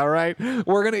 everybody, all right?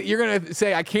 You're going to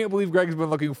say, I can't believe Greg's been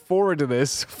looking forward to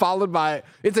this, followed by,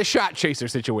 it's a shot chaser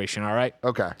situation, all right?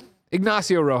 Okay.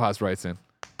 Ignacio Rojas writes in.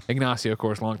 Ignacio, of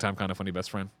course, longtime Kind of Funny best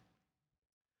friend.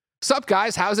 Sup,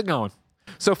 guys? How's it going?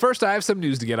 So first, I have some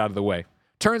news to get out of the way.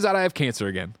 Turns out I have cancer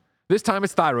again. This time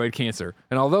it's thyroid cancer.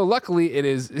 And although luckily it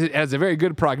has a very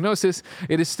good prognosis,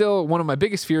 it is still one of my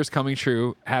biggest fears coming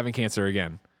true, having cancer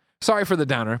again. Sorry for the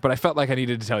downer, but I felt like I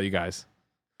needed to tell you guys.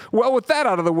 Well, with that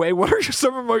out of the way, what are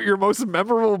some of your most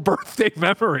memorable birthday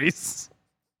memories?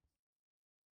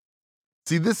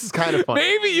 See, this is kind of fun.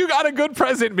 Maybe you got a good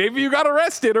present. Maybe you got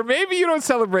arrested. Or maybe you don't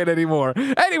celebrate anymore.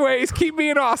 Anyways, keep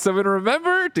being awesome. And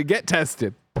remember to get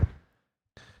tested.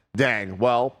 Dang.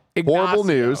 Well, Ignacio. horrible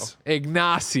news.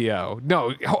 Ignacio.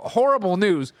 No, horrible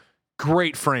news.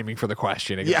 Great framing for the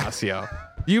question, Ignacio. Yeah.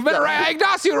 You've been around.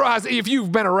 Ignacio Rojas, if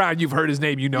you've been around, you've heard his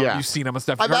name. You know, you've seen him and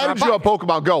stuff. I've added you on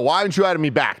Pokemon Go. Why haven't you added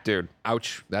me back, dude?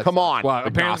 Ouch. Come on. Well,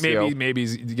 apparently Ignacio. maybe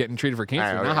he's getting treated for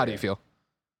cancer. Now, how do you feel?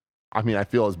 I mean, I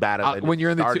feel as bad as when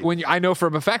you're in the I know for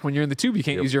a fact when you're in the tube, you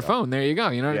can't use your phone. There you go.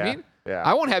 You know what I mean? Yeah.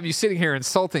 I won't have you sitting here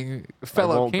insulting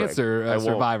fellow cancer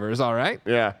survivors. All right.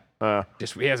 Yeah.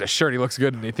 Just he has a shirt. He looks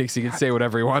good, and he thinks he can say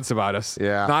whatever he wants about us.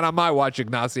 Yeah. Not on my watch,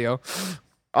 Ignacio.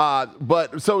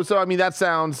 But so I mean, that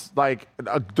sounds like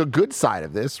the good side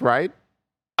of this, right?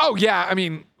 Oh yeah. I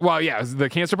mean, well, yeah, the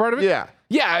cancer part of it. Yeah.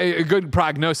 Yeah, a good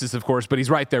prognosis, of course, but he's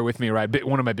right there with me, right?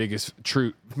 One of my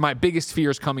biggest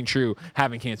fears coming true,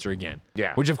 having cancer again.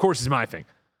 Yeah. Which, of course, is my thing.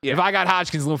 Yeah. If I got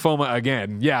Hodgkin's lymphoma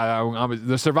again, the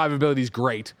survivability is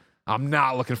great. I'm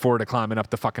not looking forward to climbing up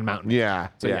the fucking mountain. Yeah.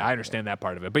 So, yeah, I understand that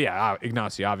part of it. But, yeah,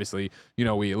 Ignacio, obviously,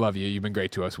 we love you. You've been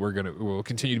great to us. We'll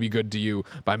continue to be good to you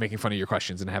by making fun of your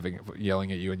questions and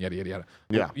yelling at you and yada, yada, yada.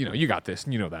 Yeah. You got this.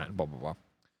 You know that, blah, blah, blah.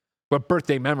 What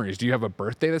birthday memories? Do you have a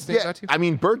birthday that stands out to you? I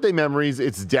mean, birthday memories,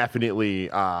 it's definitely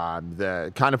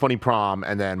the Kind of Funny prom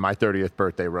and then my 30th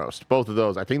birthday roast. Both of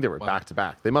those, I think they were back to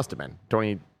back. They must have been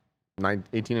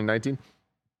 18 and 19.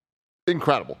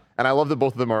 incredible. And I love that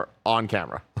both of them are on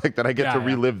camera, like that I get to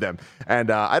relive them.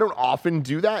 And I don't often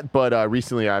do that, but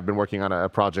recently I've been working on a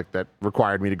project that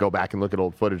required me to go back and look at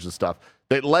old footage and stuff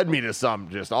that led me to some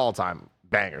just all-time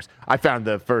bangers. I found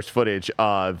the first footage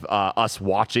of us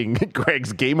watching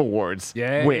Greg's Game Awards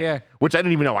win, which I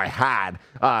didn't even know I had,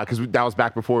 because that was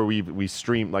back before we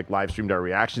streamed, like live streamed our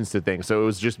reactions to things. So it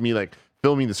was just me like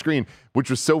filming the screen, which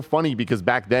was so funny because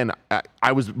back then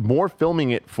I was more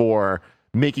filming it for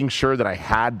making sure that I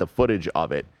had the footage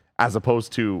of it as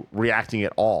opposed to reacting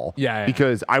at all.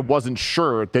 Because I wasn't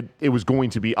sure that it was going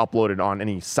to be uploaded on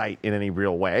any site in any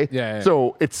real way.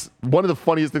 So it's one of the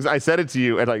funniest things. I said it to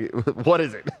you, and like, what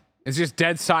is it? It's just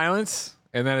dead silence,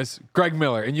 and then it's Greg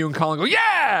Miller, and you and Colin go,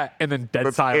 yeah! And then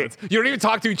dead silence. You don't even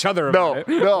talk to each other about it.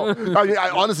 No. I mean,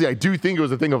 honestly, I do think it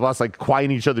was a thing of us like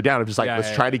quieting each other down. I'm just like,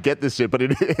 let's try to get this shit. But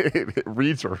it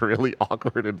reads really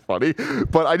awkward and funny.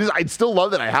 But I still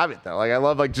love that I have it though. Like I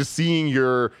love like just seeing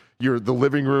the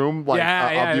living room like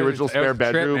of the original spare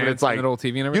bedroom, and it's like little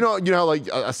TV and everything. You know how like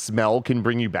a smell can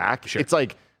bring you back. Sure. It's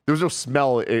like there was no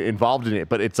smell involved in it,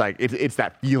 but it's like it's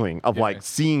that feeling of like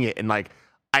seeing it and like.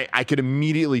 I could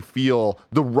immediately feel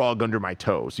the rug under my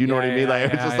toes. You know what I mean?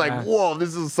 Like it's just like, whoa,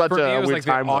 this is such For me, a it was weird like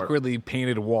the time warp. awkwardly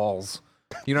painted walls.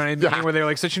 You know what I mean? Where they're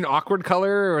like such an awkward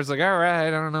color, or it's like, all right,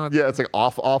 I don't know. Yeah, it's like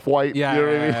off white. Yeah. You know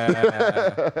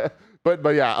what I mean?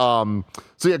 But yeah,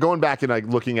 so yeah, going back and like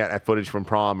looking at footage from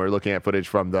prom or looking at footage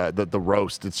from the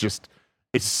roast,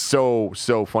 it's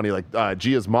so funny. Like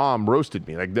Gia's mom roasted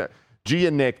me. Like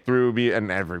Gia, Nick threw me and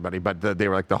everybody, but they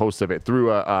were like the hosts of it,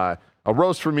 threw a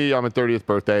roast for me on my 30th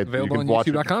birthday. Available on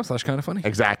youtube.com/kindoffunny.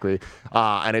 Exactly.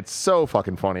 And it's so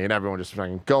fucking funny. And everyone just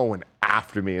fucking going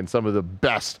after me and some of the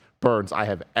best burns I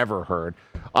have ever heard.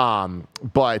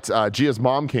 But Gia's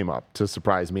mom came up to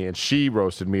surprise me and she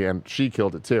roasted me and she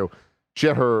killed it too. She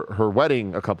had her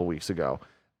wedding a couple weeks ago.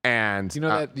 And you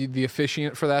know that the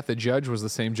officiant for that, the judge, was the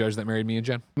same judge that married me and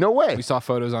Jen. No way. We saw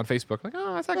photos on Facebook. Like,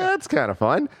 oh, that's kind of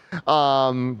fun.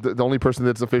 The only person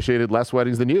that's officiated less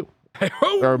weddings than you.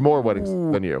 Or more weddings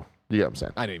than you. You get what I'm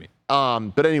saying? I know what you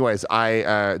mean. But anyways,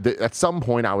 at some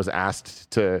point I was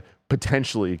asked to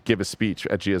potentially give a speech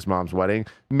at Gia's mom's wedding,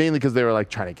 mainly because they were like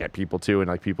trying to get people to, and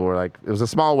like people were like, it was a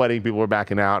small wedding, people were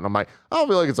backing out, and I'm like, I don't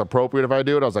feel like it's appropriate if I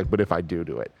do it. I was like, but if I do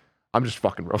it, I'm just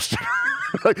fucking roasted.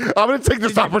 Like, I'm going to take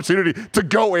this opportunity to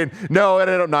go in. No, it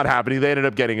ended up not happening. They ended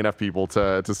up getting enough people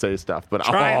to say stuff. But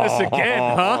trying this again,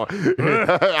 huh?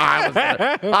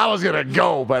 I was going to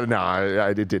go, but no,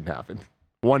 it didn't happen.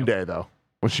 One day, though,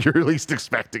 when you're least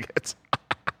expecting it.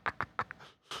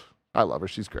 I love her.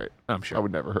 She's great. I'm sure. I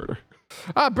would never hurt her.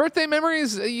 Birthday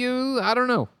memories, I don't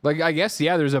know. Like, I guess,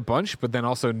 yeah, there's a bunch, but then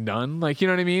also none. Like, you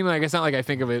know what I mean? Like, it's not like I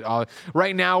think of it all.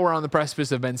 Right now, we're on the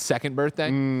precipice of Ben's second birthday,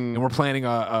 and we're planning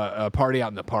a party out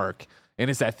in the park. And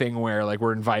it's that thing where, like,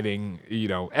 we're inviting,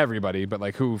 everybody, but,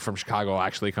 like, who from Chicago will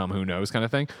actually come, who knows kind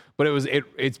of thing. But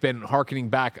it's been hearkening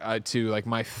back to, like,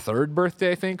 my third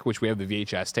birthday, I think, which we have the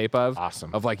VHS tape of.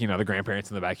 Awesome. Of, like, the grandparents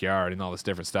in the backyard and all this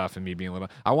different stuff and me being little.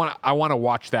 I want to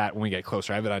watch that when we get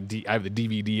closer. I have it on I have the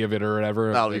DVD of it or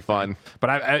whatever. That'll be fun.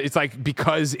 But it's, like,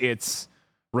 because it's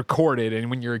recorded, and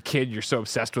when you're a kid, you're so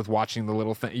obsessed with watching the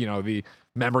little thing, the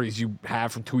memories you have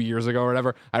from 2 years ago or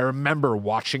whatever. I remember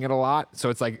watching it a lot, so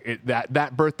it's like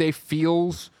that birthday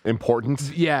feels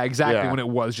important. Yeah, exactly. When it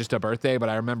was just a birthday, but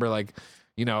I remember, like,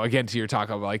 again, to your talk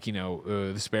of, like,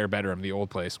 the spare bedroom, the old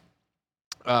place.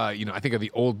 I think of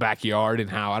the old backyard and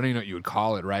how, I don't even know what you would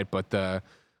call it, right? But the,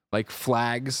 like,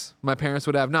 flags my parents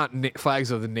would have, not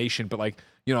flags of the nation, but, like,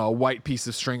 a white piece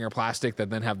of string or plastic that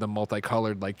then have the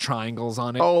multicolored, like, triangles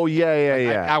on it. Oh,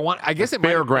 yeah. I guess it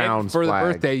might have been for the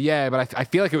birthday, yeah, but I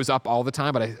feel like it was up all the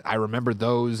time, but I remember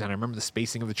those, and I remember the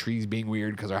spacing of the trees being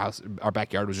weird because our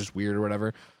backyard was just weird or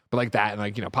whatever. But like that, and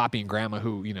like, Poppy and Grandma,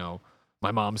 who,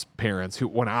 my mom's parents, who,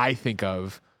 when I think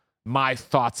of, my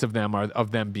thoughts of them are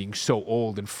of them being so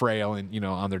old and frail and,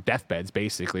 on their deathbeds,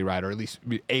 basically, right? Or at least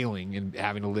ailing and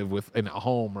having to live in a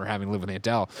home or having to live with Aunt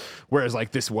Del. Whereas,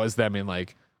 like, this was them in,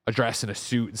 like, a dress and a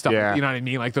suit and stuff. Yeah. You know what I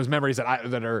mean? Like, those memories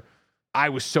that I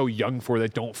was so young for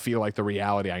that don't feel like the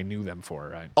reality I knew them for,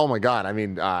 right? Oh, my God. I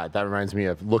mean, that reminds me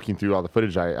of looking through all the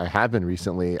footage I have been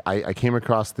recently. I came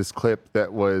across this clip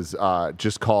that was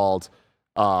just called,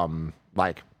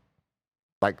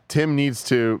 like Tim needs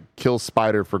to kill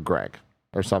Spider for Greg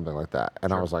or something like that.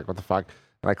 And I was like, what the fuck?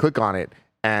 And I click on it,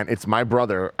 and it's my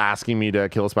brother asking me to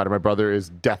kill a spider. My brother is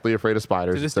deathly afraid of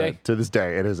spiders. To this day. To this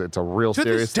day. It's a real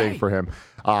serious thing for him.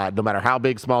 No matter how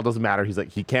big, small, doesn't matter. He's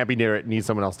like, he can't be near it. Needs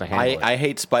someone else to handle it. I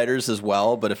hate spiders as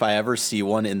well, but if I ever see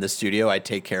one in the studio, I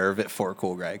take care of it for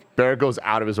Cool Greg. Barrett goes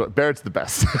out of his way. Barrett's the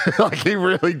best. Like he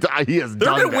really, he has There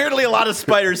done have been that. weirdly a lot of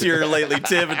spiders here lately,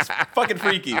 Tim. It's fucking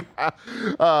freaky.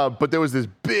 But there was this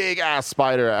big ass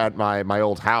spider at my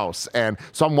old house, and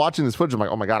so I'm watching this footage. I'm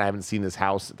like, oh my god, I haven't seen this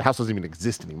house. The house doesn't even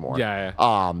exist anymore. Yeah.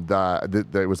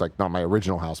 It was like not my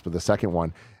original house, but the second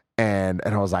one. And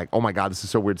I was like, oh my god, this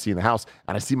is so weird to see in the house.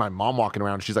 And I see my mom walking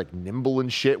around. She's like nimble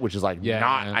and shit, which is like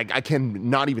I can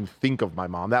not even think of my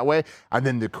mom that way. And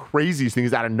then the craziest thing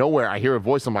is out of nowhere, I hear a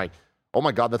voice. I'm like, oh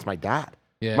my god, that's my dad.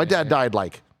 Yeah, my dad died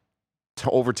like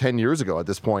over 10 years ago at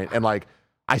this point, and like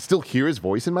I still hear his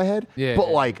voice in my head. But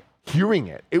like hearing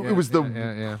it, it was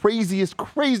the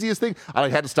craziest thing. I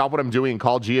like had to stop what I'm doing and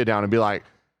call Gia down and be like,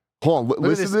 hold on,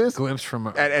 listen to this glimpse from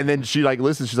and then she like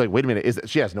listens. She's like, wait a minute,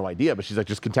 she has no idea, but she's like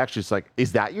just contextually. She's like,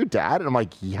 is that your dad? And I'm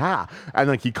like, yeah. And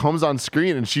like he comes on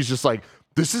screen and she's just like,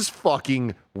 this is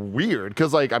fucking weird,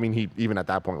 because like I mean he even at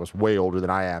that point was way older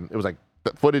than I am. It was like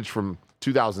footage from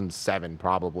 2007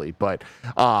 probably, but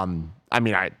I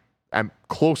mean I'm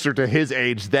closer to his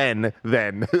age than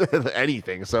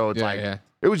anything. So it's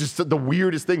it was just the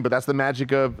weirdest thing. But that's the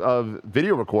magic of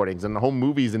video recordings and home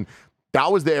movies. And that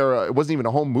was the era. It wasn't even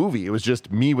a home movie. It was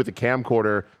just me with a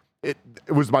camcorder. It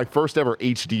was my first ever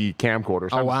HD camcorder.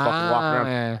 So I'm just fucking walking around.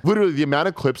 Yeah. Literally, the amount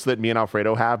of clips that me and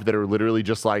Alfredo have that are literally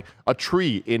just like a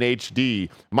tree in HD,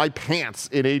 my pants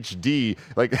in HD.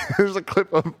 Like, there's a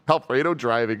clip of Alfredo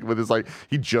driving with his, like,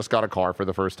 he just got a car for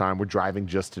the first time. We're driving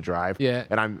just to drive. Yeah.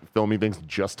 And I'm filming things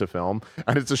just to film.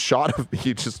 And it's a shot of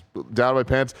me just down my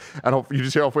pants. And you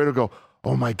just hear Alfredo go,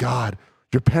 oh my God,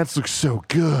 your pants look so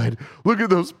good. Look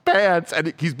at those pants.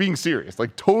 And he's being serious,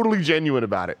 like totally genuine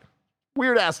about it.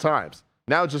 Weird ass times.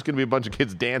 Now it's just going to be a bunch of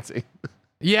kids dancing.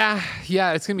 Yeah,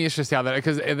 it's gonna be interesting how that,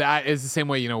 because that is the same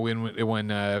way, you know,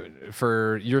 when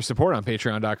for your support on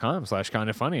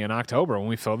patreon.com/kindafunny in October, when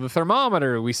we filled the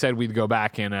thermometer, we said we'd go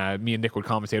back and me and Nick would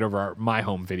commentate over my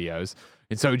home videos.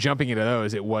 And so jumping into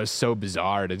those, it was so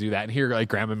bizarre to do that and hear like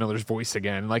Grandma Miller's voice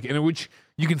again, like in which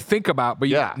you can think about, but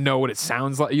you don't know what it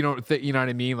sounds like. You don't, you know what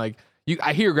I mean? Like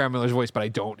I hear Grandma Miller's voice, but I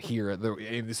don't hear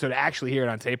it. So to actually hear it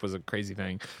on tape was a crazy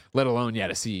thing. Let alone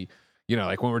to see. You know,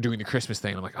 like when we're doing the Christmas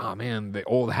thing, I'm like, oh man, the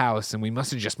old house, and we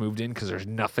must have just moved in because there's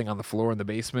nothing on the floor in the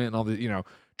basement and all the, you know,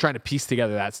 trying to piece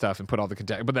together that stuff and put all the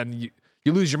context. But then you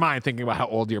lose your mind thinking about how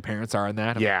old your parents are and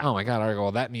that. I'm like, oh my God,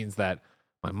 well, that means that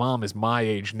my mom is my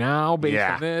age now based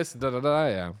on this.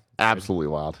 Yeah. Absolutely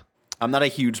wild. I'm not a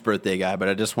huge birthday guy, but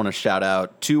I just want to shout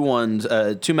out two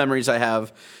memories I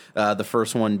have. The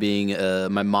first one being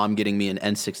my mom getting me an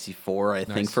N64, I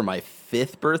think, for my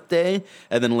 5th birthday.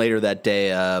 And then later that day,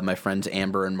 my friends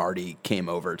Amber and Marty came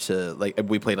over to, like,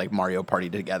 we played, like, Mario Party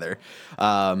together.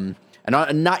 And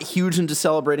I'm not huge into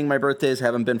celebrating my birthdays,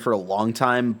 haven't been for a long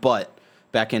time, but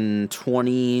back in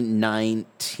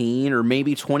 2019 or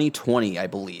maybe 2020, I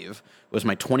believe, was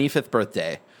my 25th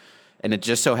birthday. And it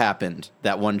just so happened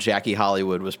that one Jackie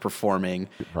Hollywood was performing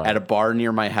at a bar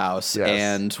near my house,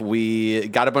 and we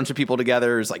got a bunch of people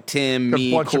together. It was like Tim,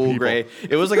 me, Cool Gray.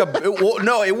 It was like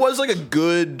it was like a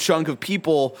good chunk of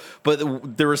people,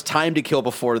 but there was time to kill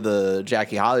before the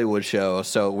Jackie Hollywood show,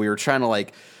 so we were trying to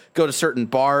like go to certain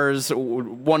bars.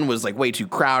 One was like way too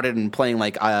crowded and playing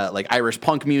like Irish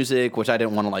punk music, which I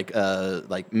didn't want to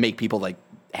like make people like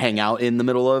hang out in the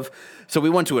middle of. So we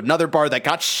went to another bar that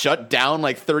got shut down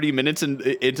like 30 minutes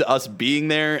into us being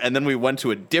there, and then we went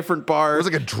to a different bar. It was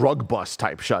like a drug bust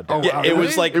type shutdown. Yeah, it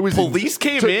was like police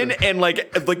came in and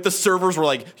like the servers were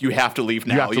like, "You have to leave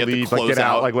now. You have to leave, close like, get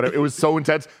out." Like whatever. It was so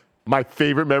intense. My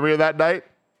favorite memory of that night.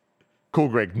 Cool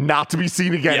Greg, not to be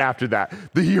seen again after that.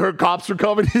 He heard cops were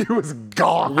coming. He was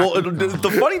gone. Well,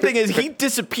 the funny thing is he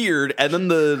disappeared, and then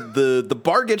the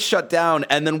bar gets shut down,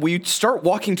 and then we start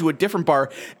walking to a different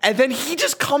bar, and then he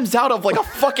just comes out of like a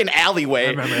fucking alleyway.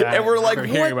 I remember that. And we're like, I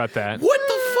remember hearing about that. What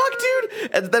the fuck,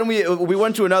 dude? And then we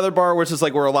went to another bar, which is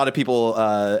like where a lot of people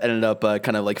ended up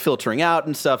kind of like filtering out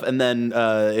and stuff, and then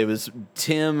it was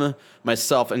Tim,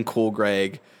 myself, and Cool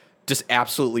Greg. Just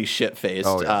absolutely shit-faced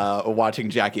watching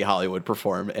Jackie Hollywood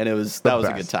perform, and that was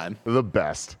a good time. The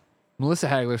best. Melissa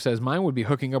Hagler says, mine would be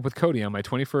hooking up with Cody on my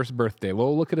 21st birthday.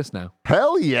 Lol, look at us now.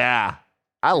 Hell yeah.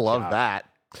 I love that.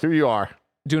 Here you are.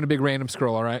 Doing a big random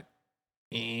scroll, all right?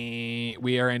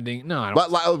 We are ending. No, I don't.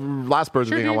 But last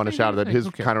birthday thing I want to shout out that his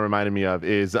kind of reminded me of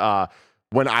is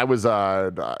when I was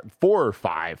 4 or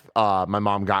 5, my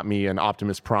mom got me an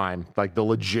Optimus Prime, like the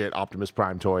legit Optimus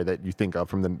Prime toy that you think of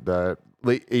from the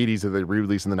late 80s, or the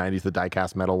re-release in the 90s, the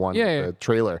die-cast metal one, the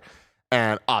trailer.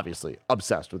 and obviously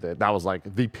obsessed with it. That was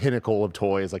like the pinnacle of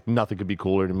toys. Like nothing could be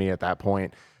cooler to me at that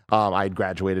point. I had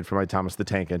graduated from my Thomas the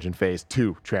Tank Engine phase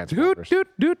to Transformers.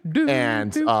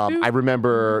 And I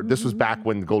remember this was back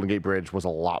when the Golden Gate Bridge was a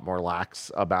lot more lax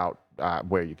about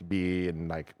where you could be and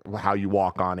like how you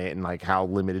walk on it and like how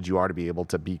limited you are to be able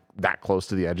to be that close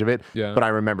to the edge of it. Yeah. But I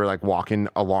remember like walking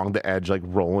along the edge, like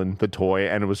rolling the toy,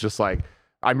 and it was just like,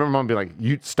 I remember mom being like,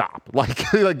 "You stop!" Like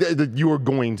you were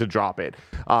going to drop it,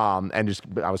 and just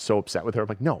I was so upset with her. I'm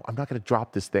like, "No, I'm not going to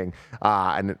drop this thing."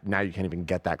 And now you can't even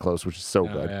get that close, which is so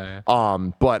good. Yeah.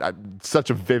 But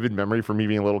such a vivid memory for me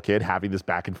being a little kid having this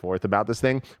back and forth about this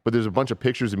thing. But there's a bunch of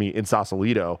pictures of me in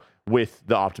Sausalito with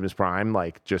the Optimus Prime,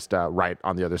 like just right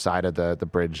on the other side of the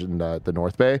bridge in the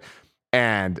North Bay.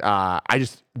 And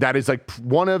that is like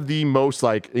one of the most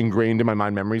like ingrained in my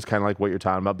mind memories, kind of like what you're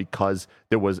talking about, because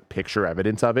there was picture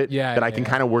evidence of it that I can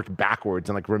kind of work backwards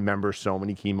and like remember so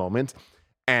many key moments.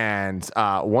 And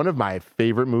one of my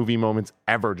favorite movie moments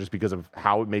ever, just because of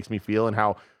how it makes me feel and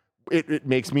how it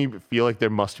makes me feel like there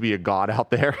must be a God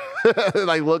out there,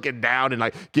 like looking down and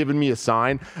like giving me a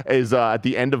sign, is at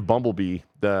the end of Bumblebee,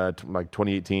 the like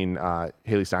 2018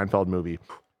 Haley Steinfeld movie.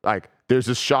 Like there's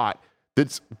this shot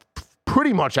that's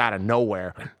pretty much out of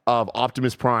nowhere of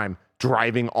Optimus Prime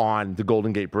driving on the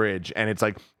Golden Gate Bridge. And it's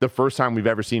like the first time we've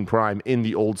ever seen Prime in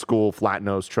the old school flat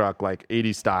nose truck, like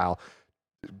 80s style,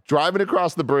 driving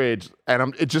across the bridge.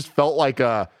 And it just felt like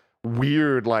a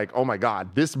weird, like, oh my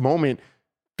God, this moment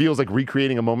feels like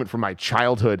recreating a moment from my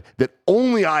childhood that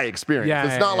only I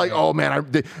experienced. It's not like, oh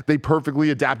man, they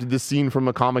perfectly adapted this scene from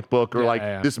a comic book or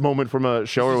this moment from a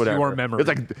show or whatever. Your memory. It's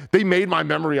like they made my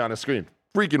memory on a screen.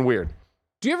 Freaking weird.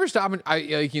 Do you ever stop and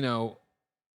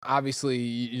obviously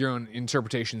your own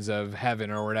interpretations of heaven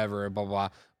or whatever, blah, blah, blah.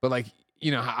 But like,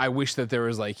 I wish that there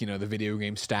was like, the video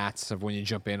game stats of when you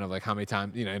jump in of like how many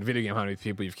times, in a video game, how many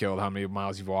people you've killed, how many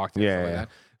miles you've walked, and stuff like that.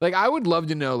 Like, I would love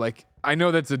to know, like, I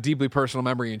know that's a deeply personal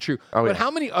memory and true, but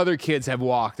how many other kids have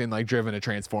walked and like driven a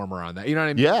Transformer on that? You know what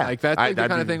I mean? Yeah. Like that's like the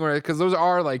kind of thing where, because those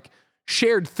are like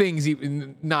shared things,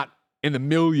 even not in the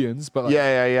millions, but like,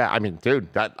 yeah. I mean, dude,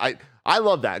 I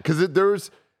love that because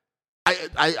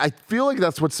I feel like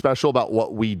that's what's special about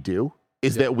what we do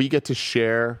is that we get to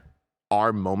share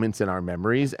our moments and our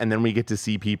memories, and then we get to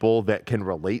see people that can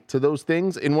relate to those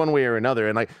things in one way or another.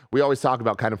 And like we always talk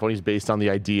about Kind of Funny is based on the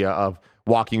idea of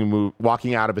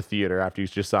walking out of a theater after you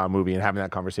just saw a movie and having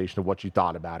that conversation of what you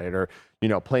thought about it, or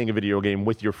playing a video game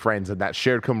with your friends and that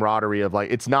shared camaraderie of like,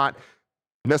 it's not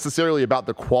necessarily about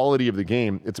the quality of the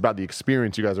game, it's about the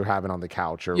experience you guys are having on the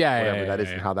couch or whatever that is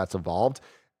and how that's evolved.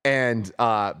 And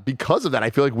because of that,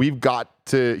 I feel like we've got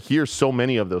to hear so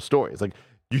many of those stories. Like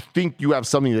you think you have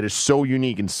something that is so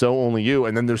unique and so only you,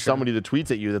 and then there's somebody that tweets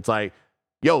at you that's like,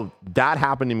 yo, that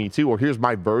happened to me too, or here's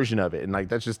my version of it. And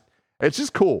like it's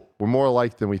just cool. We're more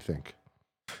alike than we think.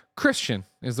 Christian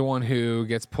is the one who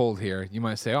gets pulled here. You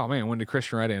might say, oh man, when did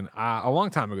Christian write in? A long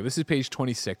time ago. This is page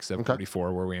 26 of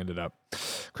 44 where we ended up.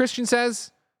 Christian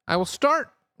says, I will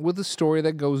start with the story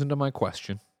that goes into my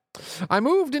question. I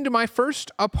moved into my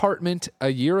first apartment a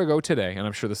year ago today, and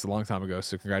I'm sure this is a long time ago,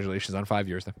 so congratulations on 5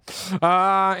 years then.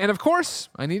 And of course,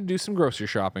 I need to do some grocery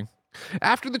shopping.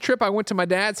 After the trip, I went to my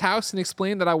dad's house and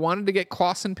explained that I wanted to get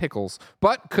Claussen pickles,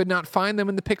 but could not find them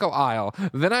in the pickle aisle.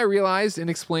 Then I realized and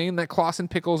explained that Claussen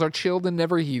pickles are chilled and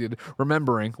never heated,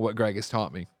 remembering what Greg has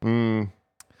taught me.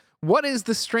 What is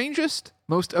the strangest,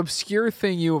 most obscure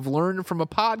thing you have learned from a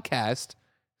podcast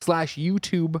 /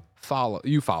 YouTube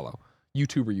you follow?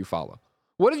 YouTuber you follow.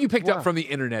 What have you picked up from the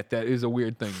internet that is a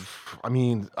weird thing? I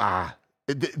mean,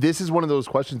 this is one of those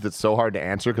questions that's so hard to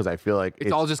answer because I feel like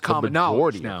it's all just common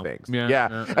knowledge now. Things.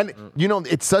 Yeah. And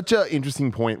it's such an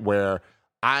interesting point where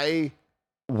I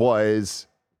was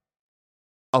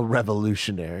a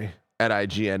revolutionary at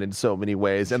IGN in so many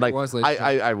ways, and like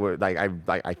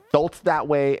I felt that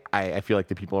way. I feel like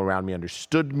the people around me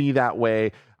understood me that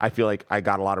way. I feel like I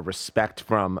got a lot of respect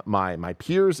from my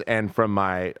peers and from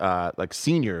my like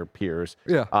senior peers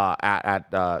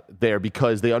at there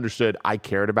because they understood I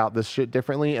cared about this shit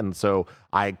differently, and so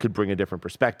I could bring a different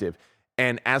perspective.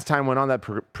 And as time went on, that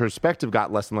perspective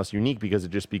got less and less unique because it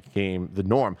just became the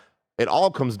norm. It all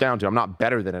comes down to I'm not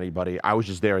better than anybody. I was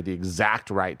just there at the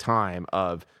exact right time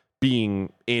of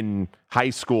being in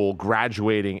high school,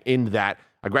 graduating in that.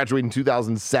 I graduated in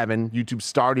 2007. YouTube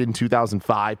started in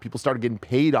 2005. People started getting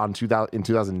paid in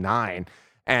 2009.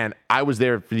 And I was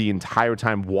there for the entire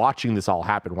time watching this all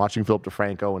happen, watching Philip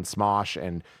DeFranco and Smosh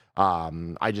and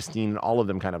I just seen all of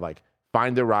them kind of like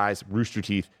find their rise, Rooster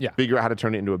Teeth, figure out how to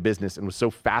turn it into a business, and was so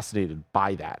fascinated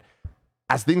by that.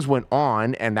 As things went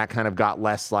on and that kind of got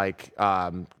less like,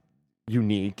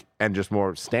 unique and just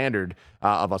more standard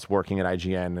of us working at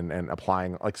IGN and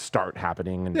applying like start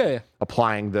happening and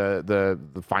applying the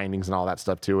findings and all that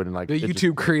stuff to it. And like the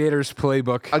YouTube creators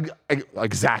playbook.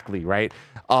 Exactly. Right.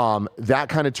 That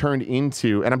kind of turned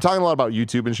into, and I'm talking a lot about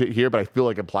YouTube and shit here, but I feel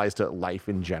like it applies to life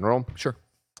in general. Sure.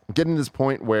 Getting to this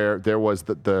point where there was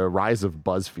the rise of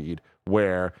BuzzFeed,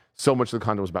 where so much of the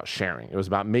content was about sharing. It was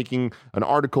about making an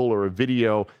article or a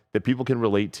video that people can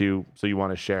relate to, so you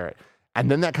want to share it. And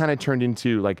then that kind of turned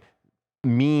into like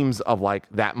memes of like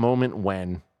that moment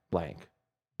when blank.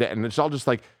 And it's all just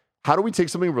like, how do we take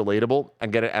something relatable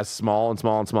and get it as small and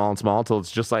small and small and small until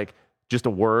it's just like just a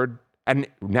word? And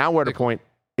now we're at a point,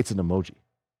 it's an emoji.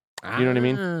 You know what I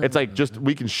mean? It's like just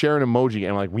we can share an emoji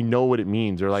and like we know what it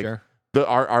means, or like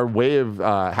our way of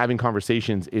having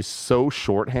conversations is so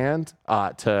shorthand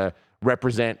to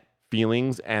represent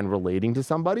feelings and relating to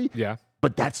somebody. Yeah.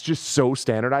 But that's just so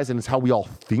standardized, and it's how we all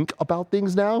think about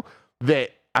things now, that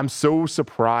I'm so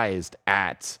surprised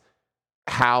at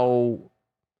how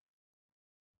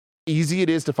easy it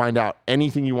is to find out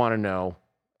anything you want to know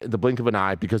in the blink of an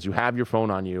eye because you have your phone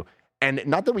on you. And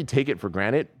not that we take it for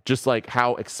granted, just like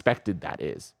how expected that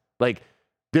is. Like,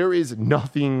 there is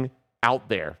nothing out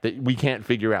there that we can't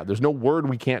figure out. There's no word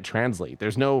we can't translate.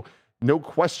 There's no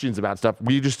questions about stuff.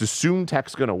 We just assume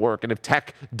tech's gonna work, and if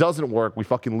tech doesn't work, we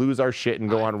fucking lose our shit and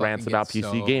go on rants about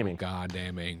PC gaming.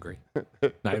 Goddamn angry.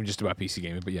 Not even just about PC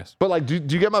gaming, but yes. But like, do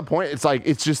you get my point? It's like,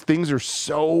 it's just things are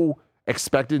so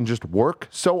expected and just work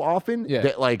so often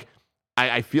that like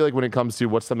I feel like when it comes to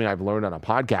what's something I've learned on a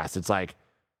podcast, it's like,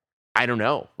 I don't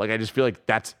know. Like, I just feel like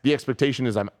that's the expectation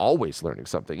is I'm always learning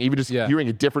something. Even just hearing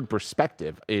a different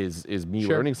perspective is me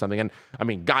learning something. And I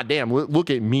mean, goddamn, look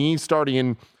at me starting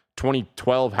in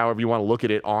 2012, however you want to look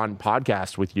at it, on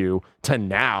podcast with you, to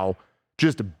now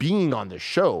just being on the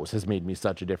shows has made me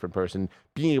such a different person.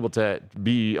 Being able to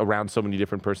be around so many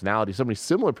different personalities, so many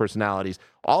similar personalities,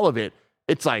 all of it,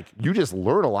 it's like you just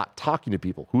learn a lot talking to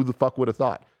people. Who the fuck would have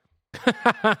thought?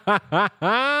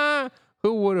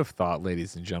 Who would have thought,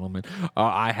 ladies and gentlemen?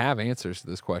 I have answers to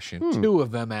this question. 2 of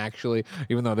them, actually,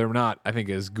 even though they're not, I think,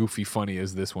 as goofy funny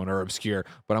as this one or obscure,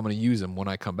 but I'm going to use them when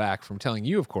I come back from telling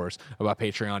you, of course, about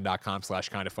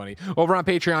patreon.com/kindafunny. Over on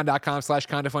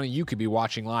patreon.com/kindafunny, you could be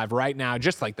watching live right now,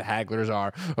 just like the Hagglers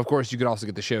are. Of course, you could also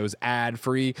get the shows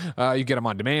ad-free. You get them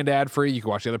on demand ad-free. You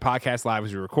can watch the other podcasts live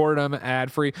as we record them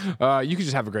ad-free. You could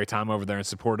just have a great time over there and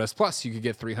support us. Plus, you could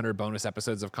get 300 bonus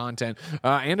episodes of content.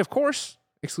 And, of course,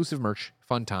 exclusive merch,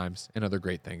 fun times, and other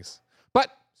great things. But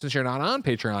since you're not on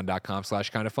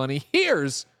patreon.com/kindafunny,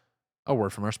 here's a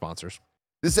word from our sponsors.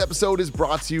 This episode is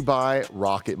brought to you by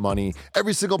Rocket Money.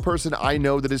 Every single person I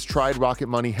know that has tried Rocket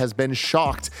Money has been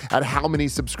shocked at how many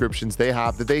subscriptions they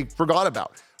have that they forgot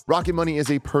about. Rocket Money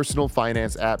is a personal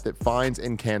finance app that finds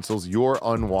and cancels your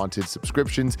unwanted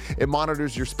subscriptions. It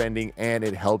monitors your spending and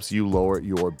it helps you lower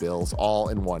your bills all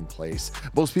in one place.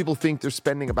 Most people think they're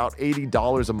spending about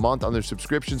 $80 a month on their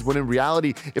subscriptions, when in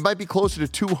reality, it might be closer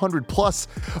to $200 plus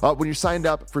when you're signed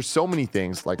up for so many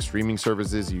things like streaming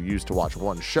services you use to watch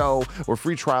one show or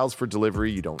free trials for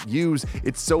delivery you don't use.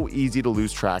 It's so easy to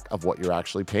lose track of what you're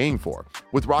actually paying for.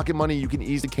 With Rocket Money, you can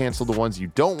easily cancel the ones you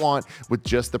don't want with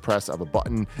just the press of a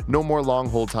button. No more long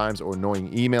hold times or annoying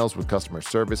emails with customer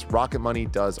service. Rocket Money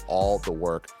does all the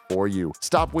work for you.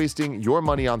 Stop wasting your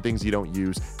money on things you don't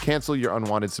use. Cancel your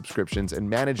unwanted subscriptions and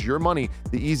manage your money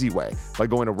the easy way by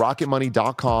going to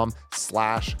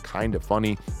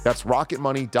rocketmoney.com/kindafunny. That's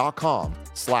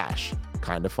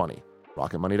rocketmoney.com/kindafunny.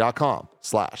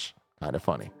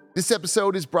 rocketmoney.com/kindafunny. This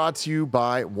episode is brought to you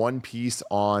by One Piece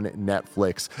on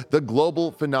Netflix. The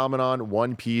global phenomenon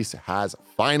One Piece has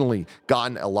finally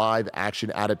gotten a live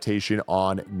action adaptation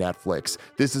on Netflix.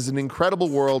 This is an incredible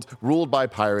world ruled by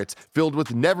pirates, filled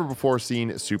with never before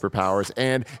seen superpowers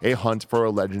and a hunt for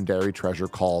a legendary treasure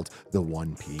called the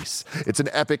One Piece. It's an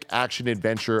epic action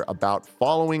adventure about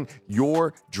following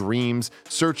your dreams,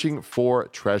 searching for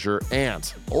treasure,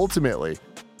 and ultimately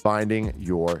finding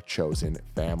your chosen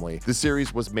family. The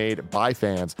series was made by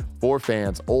fans for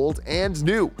fans, old and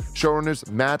new. Showrunners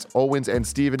Matt Owens and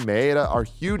Steven Maeda are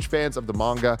huge fans of the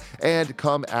manga and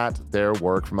come at their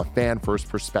work from a fan-first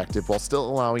perspective while still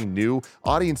allowing new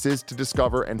audiences to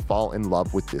discover and fall in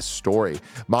love with this story.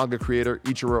 Manga creator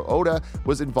Ichiro Oda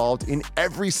was involved in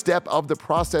every step of the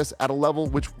process at a level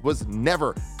which was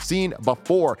never seen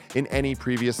before in any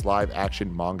previous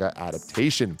live-action manga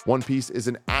adaptation. One Piece is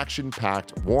an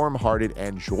action-packed, warm-hearted,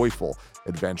 and joyful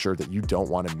adventure that you don't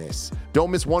want to miss.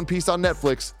 Don't miss One Piece on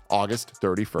Netflix, August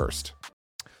 31st.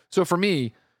 So for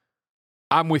me,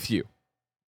 I'm with you.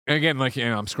 And again, like,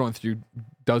 I'm scrolling through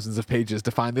dozens of pages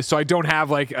to find this, so I don't have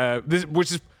like this,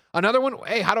 which is Another one,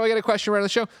 hey, how do I get a question right on the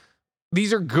show?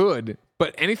 These are good,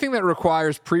 but anything that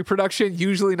requires pre-production,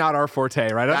 usually not our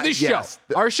forte, right? On this show.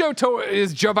 Our show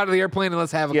is jump out of the airplane and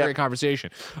let's have a great conversation.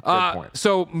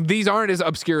 So these aren't as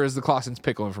obscure as the Clausen's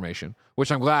pickle information, which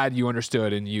I'm glad you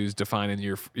understood and used to find in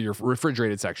your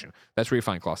refrigerated section. That's where you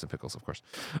find Clausen pickles, of course.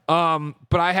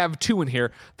 But I have two in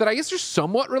here that I guess are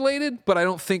somewhat related, but I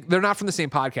don't think they're not from the same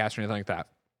podcast or anything like that.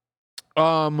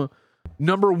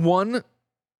 Number one,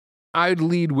 I'd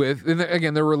lead with, and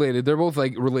again, they're related. They're both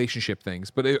like relationship things,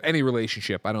 but any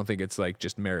relationship, I don't think it's like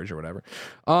just marriage or whatever,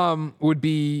 would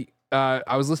be,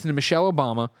 I was listening to Michelle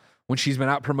Obama when she's been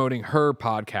out promoting her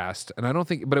podcast, and I don't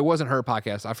think, but it wasn't her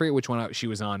podcast. I forget which one she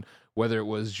was on, whether it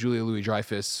was Julia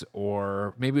Louis-Dreyfus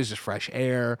or maybe it was just Fresh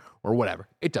Air or whatever.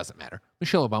 It doesn't matter.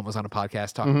 Michelle Obama was on a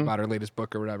podcast talking about her latest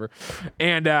book or whatever.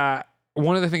 And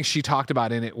one of the things she talked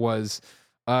about in it was,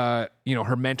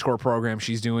 her mentor program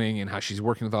she's doing and how she's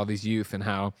working with all these youth and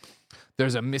how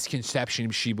there's a misconception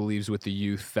she believes with the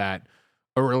youth that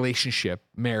a relationship,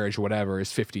 marriage, whatever, is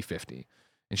 50-50.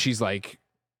 And she's like,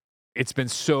 it's been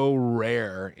so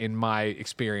rare in my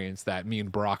experience that me and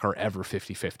Brock are ever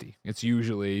 50-50. It's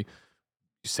usually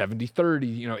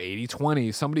 70-30,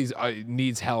 80-20. Somebody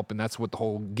needs help, and that's what the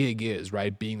whole gig is,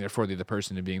 right? Being there for the other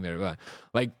person and being there.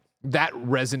 Like, that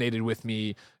resonated with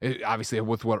me, obviously,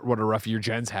 with what a rough year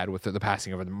Jen's had with the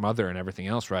passing of her mother and everything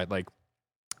else, right? Like,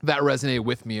 that resonated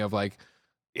with me of like,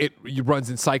 it runs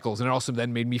in cycles. And it also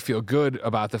then made me feel good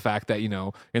about the fact that,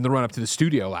 in the run up to the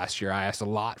studio last year, I asked a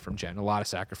lot from Jen, a lot of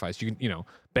sacrifice.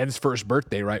 Ben's first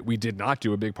birthday, right? We did not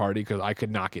do a big party because I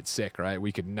could not get sick, right?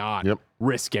 We could not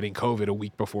risk getting COVID a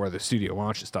week before the studio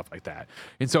launch and stuff like that.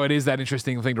 And so it is that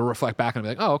interesting thing to reflect back and be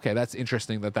like, oh, okay, that's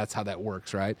interesting that's how that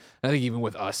works, right? And I think even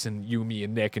with us and you, me,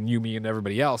 and Nick and you, me, and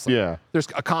everybody else, there's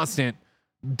a constant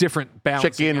different balance.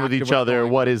 Check in with each other.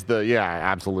 What is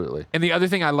absolutely. And the other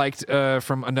thing I liked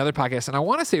from another podcast, and I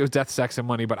want to say it was Death, Sex, and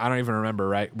Money, but I don't even remember,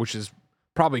 right? Which is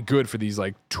probably good for these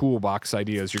like toolbox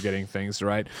ideas you're getting things,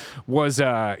 right? Was,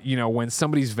 when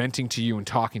somebody's venting to you and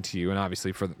talking to you, and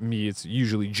obviously for me, it's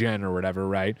usually Jen or whatever,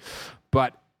 right?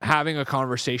 But having a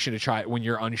conversation to try when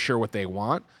you're unsure what they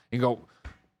want, and go,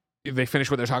 if they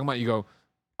finish what they're talking about, you go,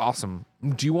 awesome.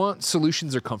 Do you want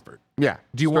solutions or comfort? Yeah.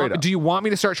 Do you want me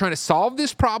to start trying to solve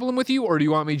this problem with you, or do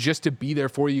you want me just to be there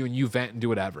for you and you vent and do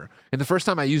whatever? And the first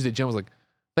time I used it, Jen was like,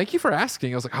 thank you for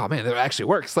asking. I was like, oh man, that actually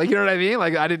works. Like, you know what I mean?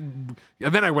 Like and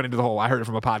then I went into the whole, I heard it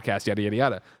from a podcast, yada, yada,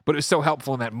 yada. But it was so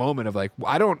helpful in that moment of like,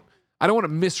 I don't want to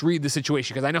misread the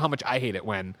situation because I know how much I hate it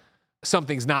when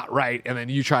something's not right and then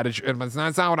you try to, and it's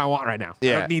not what I want right now.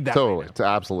 Yeah, I don't need that. Totally. Right now.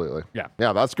 Absolutely. Yeah.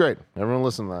 Yeah, that's great. Everyone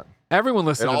listen to that. Everyone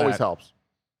listen to that. It always helps.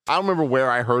 I don't remember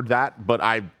where I heard that, but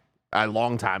I a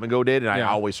long time ago did, and I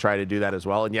always try to do that as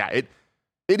well. And yeah, it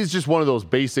is just one of those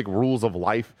basic rules of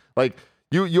life. Like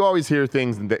you always hear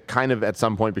things that kind of at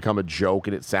some point become a joke,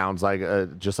 and it sounds like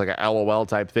just like a LOL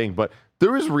type thing. But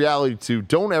there is reality to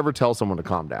don't ever tell someone to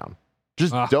calm down.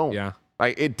 Just don't. Yeah.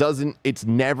 Like it's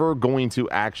never going to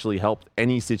actually help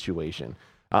any situation.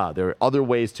 There are other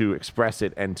ways to express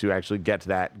it and to actually get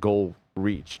that goal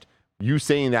reached. You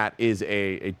saying that is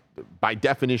a by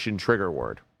definition trigger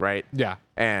word, right? Yeah.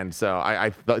 And so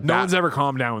no one's ever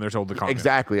calmed down when they're told to calm down.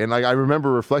 Exactly. And like I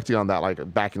remember reflecting on that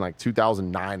like back in like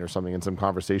 2009 or something in some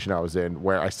conversation I was in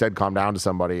where I said calm down to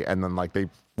somebody and then like they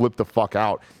flipped the fuck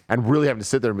out and really having to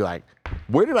sit there and be like,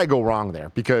 where did I go wrong there?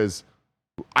 Because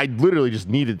I literally just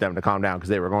needed them to calm down because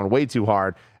they were going way too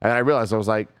hard. And then I realized I was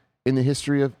like, in the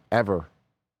history of ever,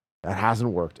 that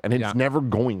hasn't worked. And it's never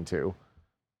going to.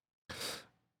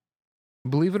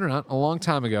 Believe it or not, a long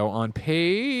time ago, on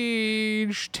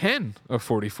page 10 of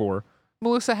 44,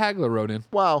 Melissa Hagler wrote in.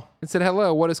 Wow. And said,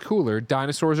 hello, what is cooler,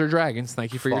 dinosaurs or dragons?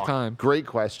 Thank you for your time. Great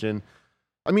question.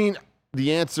 I mean,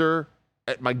 the answer,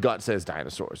 my gut says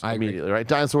dinosaurs immediately, right?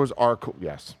 Dinosaurs are cool.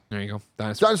 Yes. There you go.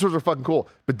 Dinosaurs are fucking cool.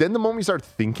 But then the moment you start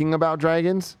thinking about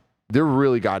dragons, they're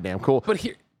really goddamn cool. But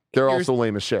they're also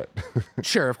lame as shit.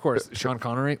 Sure, of course. Sean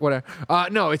Connery, whatever.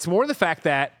 No, it's more the fact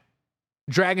that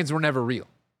dragons were never real.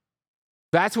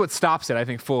 That's what stops it, I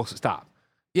think, full stop.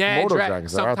 Yeah,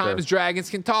 sometimes dragons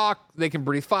can talk. They can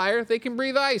breathe fire. They can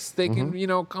breathe ice. They can,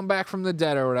 come back from the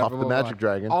dead or whatever. Off the magic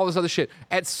dragon. All this other shit.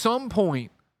 At some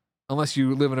point, unless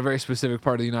you live in a very specific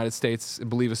part of the United States and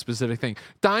believe a specific thing,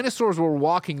 dinosaurs were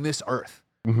walking this earth.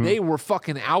 Mm-hmm. They were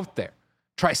fucking out there.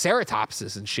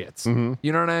 Triceratopses and shits. Mm-hmm.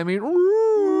 You know what I mean?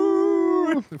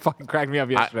 It fucking cracked me up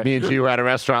yesterday. Me and G were at a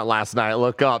restaurant last night.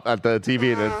 Look up at the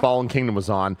TV and Fallen Kingdom was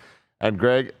on. And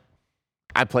Greg,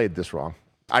 I played this wrong.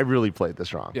 I really played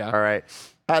this wrong. Yeah. All right.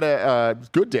 had a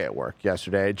good day at work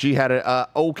yesterday. G had a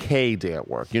okay day at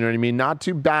work. You know what I mean? Not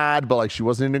too bad, but like she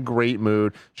wasn't in a great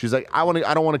mood. She's like, I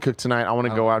don't want to cook tonight. I want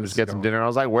to go out and just get some dinner. I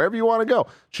was like, wherever you want to go.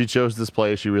 She chose this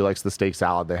place. She really likes the steak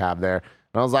salad they have there.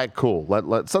 And I was like, cool.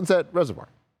 Let Sunset Reservoir.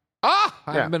 I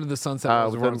haven't been to the Sunset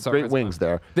Reservoir. Great wings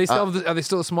there. They still have are they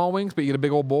still the small wings, but you get a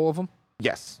big old bowl of them?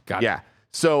 Yes. Got it. Yeah.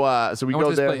 So we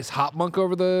go there. Place, Hot Monk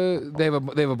over they have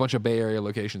a bunch of Bay Area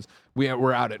locations.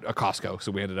 We're out at a Costco,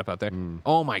 so we ended up out there.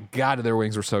 Oh my god, their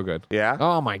wings were so good. Yeah.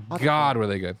 Oh my god, were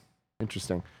they good?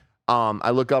 Interesting. I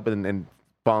look up and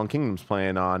Fallen Kingdom's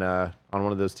playing on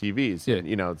one of those TVs. Yeah.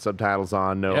 You know, subtitles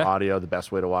on, no audio. The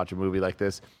best way to watch a movie like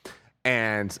this.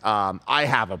 And I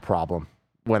have a problem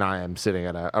when I am sitting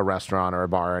at a restaurant or a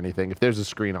bar or anything. If there's a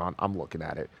screen on, I'm looking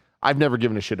at it. I've never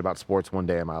given a shit about sports one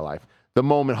day in my life. The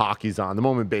moment hockey's on, the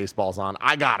moment baseball's on,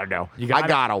 I gotta know. I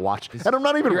gotta watch. And I'm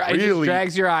not even really. It just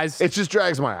drags your eyes. It just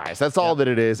drags my eyes. That's all that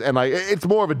it is. And like, it's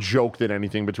more of a joke than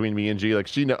anything between me and G.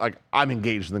 Like I'm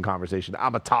engaged in the conversation.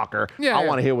 I'm a talker. I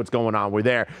want to hear what's going on. We're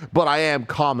there. But I am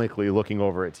comically looking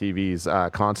over at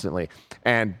TVs constantly.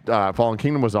 And Fallen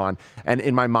Kingdom was on. And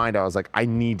in my mind, I was like, I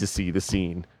need to see the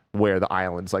scene where the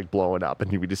island's like blowing up,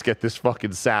 and we just get this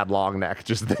fucking sad long neck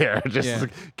just there, just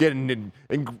like, getting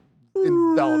enveloped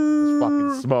in this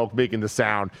fucking smoke, making the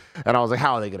sound. And I was like,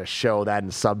 how are they going to show that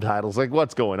in subtitles? Like,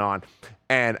 what's going on?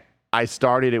 And I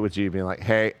started it with G being like,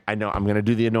 hey, I know I'm going to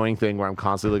do the annoying thing where I'm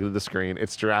constantly looking at the screen.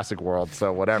 It's Jurassic World,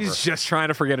 so whatever. She's just trying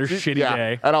to forget her shitty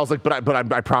day. And I was like, but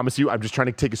I promise you, I'm just trying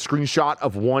to take a screenshot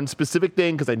of one specific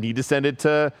thing because I need to send it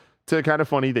to Kind of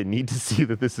Funny. They need to see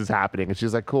that this is happening. And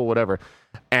she's like, cool, whatever.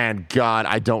 And God,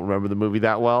 I don't remember the movie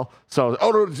that well. So,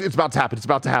 no, it's about to happen. It's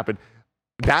about to happen.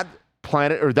 That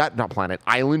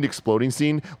island exploding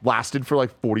scene lasted for like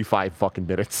 45 fucking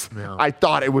minutes. Yeah. I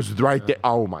thought it was right there.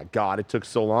 Oh my God, it took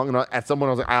so long. And at someone,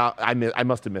 I was like, I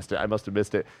must have missed it. And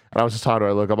I was just talking to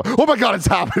her. I look up, like, oh my God, it's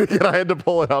happening. And I had to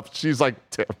pull it up. She's like,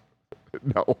 Tim,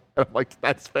 no. And I'm like,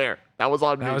 that's fair. That was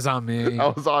on me. That was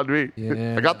on me.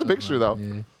 Yeah, I got the picture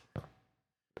though.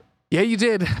 Yeah, you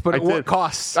did, but at what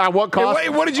cost? At what cost? Wait,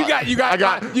 what did you got? You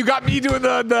got me doing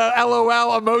the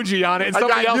LOL emoji on it, and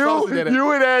somebody else also did it. You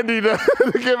and Andy to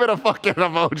give it a fucking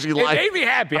emoji. It made me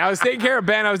happy. I was taking care of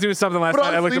Ben. I was doing something last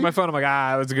night. I looked at my phone. I'm like,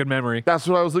 it was a good memory. That's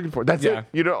what I was looking for. That's it.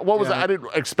 You know, what was that? I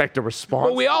didn't expect a response.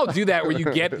 Well, we all do that where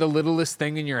you get the littlest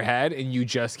thing in your head and you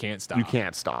just can't stop. You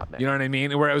can't stop, man. You know what I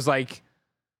mean? Where it was like,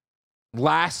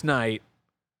 last night,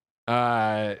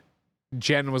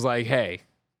 Jen was like, hey,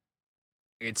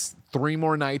 it's 3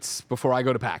 more nights before I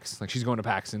go to PAX. Like, she's going to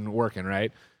PAX and working,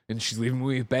 right? And she's leaving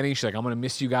me with Benny. She's like, I'm going to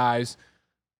miss you guys.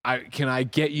 Can I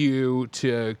get you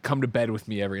to come to bed with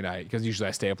me every night? Because usually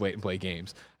I stay up late and play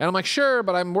games. And I'm like, sure,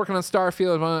 but I'm working on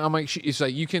Starfield. I'm like, she's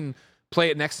like, you can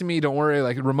play it next to me. Don't worry.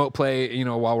 Like, remote play,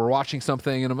 while we're watching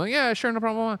something. And I'm like, yeah, sure, no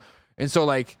problem. And so,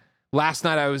 like, last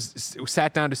night I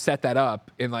sat down to set that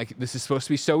up. And, like, this is supposed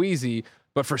to be so easy.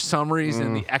 But for some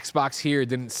reason, the Xbox here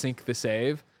didn't sync the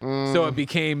save. So it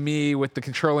became me with the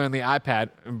controller and the iPad.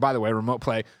 And by the way, remote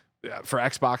play for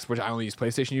Xbox, which I only use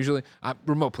PlayStation usually.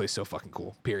 Remote play is so fucking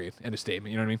cool, period. End of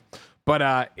statement, you know what I mean?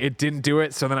 But it didn't do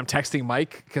it. So then I'm texting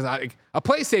Mike because a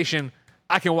PlayStation,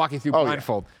 I can walk you through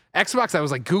blindfold. Yeah. Xbox, I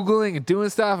was like Googling and doing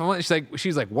stuff.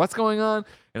 She's like, what's going on?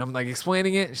 And I'm like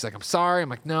explaining it. She's like, I'm sorry. I'm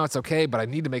like, no, it's okay. But I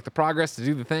need to make the progress to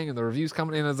do the thing. And the review's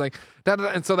coming in. I was like,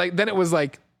 and so then it was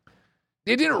like,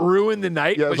 it didn't ruin the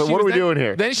night. Yeah, so what are we doing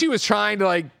here? Then she was trying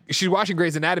to she's watching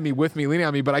Grey's Anatomy with me, leaning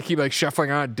on me, but I keep shuffling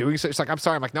around doing so. She's like, I'm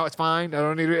sorry. I'm like, no, it's fine. I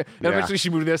don't need it. And eventually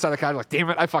she moved to the other side of the couch. I'm like, damn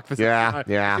it, I fucked this up.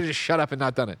 Yeah. She just shut up and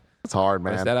not done it. It's hard,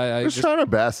 man. We're just trying our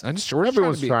best.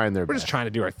 Everyone's trying their best. We're just trying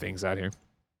to do our things out here.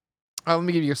 Let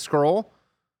me give you a scroll.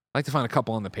 I like to find a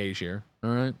couple on the page here.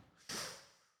 All right.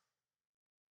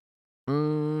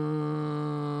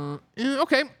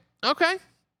 Okay.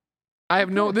 I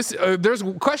have there's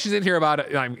questions in here about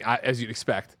it, as you'd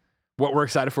expect, what we're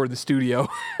excited for in the studio.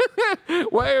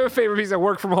 What are your favorite piece of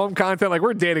work from home content? Like,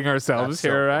 we're dating ourselves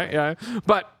here, right? Yeah.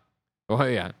 But, oh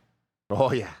yeah.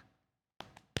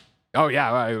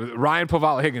 Ryan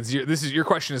Povala Higgins, your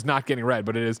question is not getting read,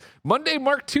 but it is. Monday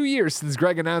marked 2 years since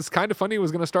Greg announced Kind of Funny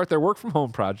was going to start their work from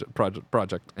home project.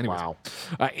 Anyways, wow.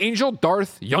 Angel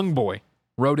Darth Youngboy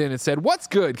wrote in and said, "What's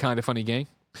good, Kind of Funny gang?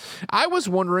 I was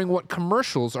wondering what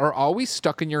commercials are always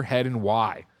stuck in your head and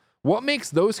why. What makes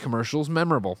those commercials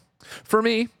memorable? For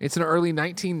me, it's an early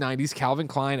 1990s Calvin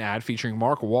Klein ad featuring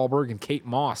Mark Wahlberg and Kate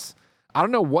Moss. I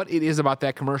don't know what it is about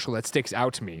that commercial that sticks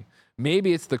out to me.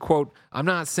 Maybe it's the quote, I'm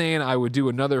not saying I would do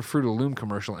another Fruit of the Loom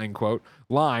commercial, end quote,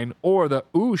 line, or the,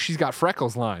 ooh, she's got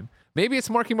freckles line. Maybe it's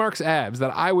Marky Mark's abs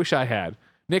that I wish I had.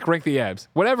 Nick, rank the abs.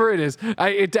 Whatever it is,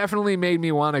 it definitely made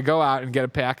me want to go out and get a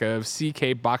pack of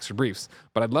CK boxer briefs.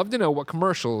 But I'd love to know what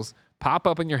commercials pop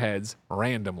up in your heads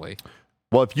randomly.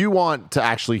 Well, if you want to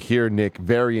actually hear Nick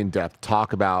very in depth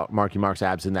talk about Marky Mark's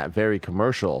abs in that very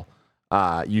commercial,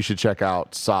 you should check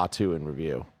out Saw 2 in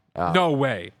review. No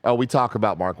way. Oh, we talk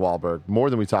about Mark Wahlberg more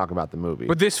than we talk about the movie.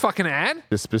 But this fucking ad?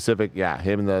 The specific,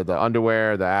 him and the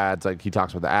underwear, the ads, like he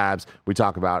talks about the abs. We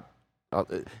talk about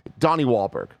Donnie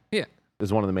Wahlberg. Yeah.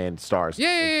 Is one of the main stars.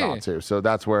 Yeah. Too. So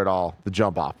that's where the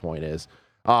jump off point is.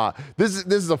 This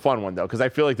is a fun one though, because I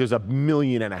feel like there's 1.5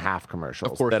 million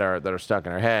commercials that are stuck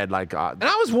in our head. Like, and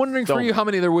I was wondering for you how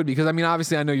many there would be, because I mean,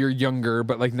 obviously I know you're younger,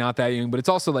 but like not that young. But it's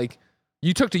also like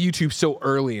you took to YouTube so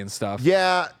early and stuff.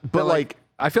 Yeah, but like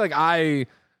I feel like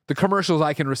the commercials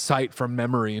I can recite from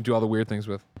memory and do all the weird things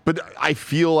with. But I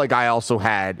feel like I also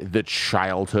had the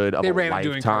childhood of a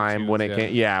lifetime when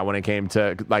it came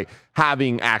to like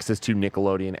having access to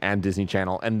Nickelodeon and Disney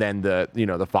Channel, and then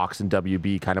the Fox and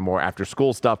WB kind of more after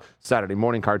school stuff, Saturday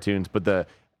morning cartoons, but the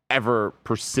ever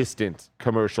persistent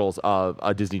commercials of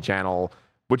a Disney Channel,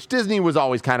 which Disney was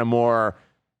always kind of more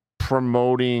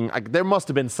promoting. Like there must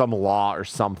have been some law or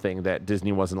something that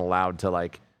Disney wasn't allowed to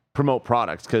like promote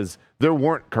products, because there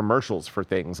weren't commercials for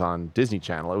things on Disney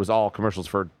Channel. It was all commercials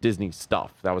for Disney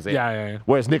stuff. That was it. Yeah.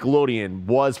 Whereas Nickelodeon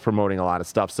was promoting a lot of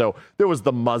stuff. So there was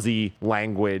the Muzzy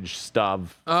language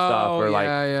stuff, or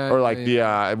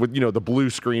the blue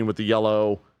screen with the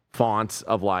yellow font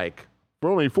of like for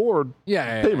only 4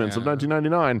 payments of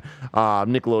 $19.99.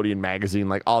 Nickelodeon magazine,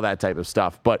 like all that type of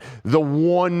stuff. But the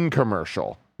one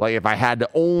commercial, like if I had to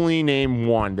only name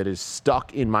one that is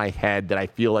stuck in my head that I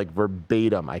feel like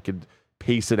verbatim, I could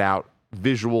pace it out,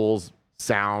 visuals,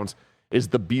 sounds, is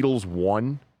the Beatles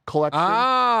One collection.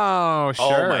 Oh,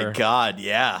 sure. Oh my God,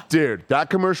 yeah. Dude, that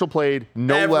commercial played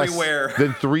everywhere. Less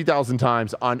than 3,000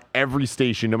 times on every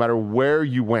station, no matter where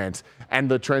you went. And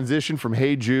the transition from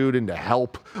Hey Jude into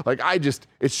Help, like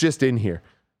it's just in here.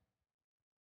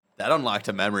 That unlocked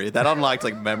a memory. That unlocked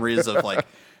like memories of like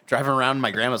driving around in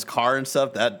my grandma's car and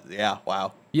stuff.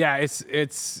 Wow. Yeah,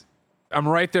 it's I'm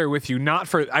right there with you.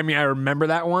 I remember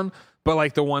that one, but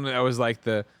like the one that was like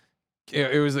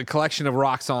it was a collection of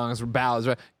rock songs, ballads,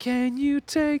 right? Can you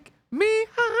take me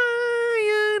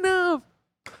high enough?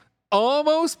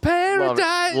 Almost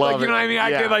paradise. Love you know it. what I mean?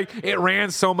 I could like it ran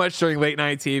so much during late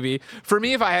night TV. For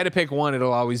me, if I had to pick one,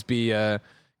 it'll always be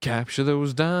capture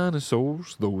those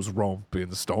dinosaurs, those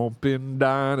romping, stomping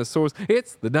dinosaurs.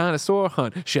 It's the dinosaur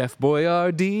hunt. Chef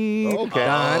Boyardee. Okay.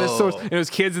 Dinosaurs. And it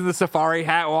was kids in the safari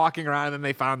hat walking around, and then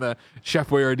they found the Chef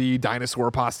Boyardee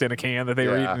dinosaur pasta in a can that they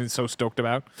were eating and so stoked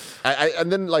about.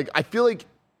 And then like I feel like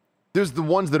there's the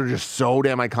ones that are just so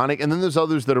damn iconic, and then there's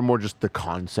others that are more just the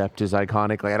concept is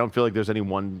iconic. Like I don't feel like there's any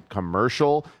one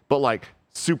commercial, but like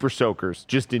Super Soakers,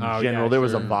 just in general, there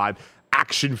was a vibe.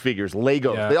 Action figures,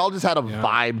 Legos, they all just had a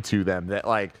vibe to them that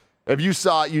like if you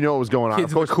saw it, you know what was going on.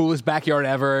 Kids of course, in the coolest backyard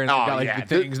ever, and they got like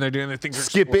the things, and they're doing the things.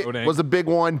 Skip exploding. It was a big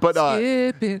one, but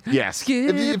Skip it, yes,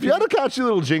 skip if you had a catchy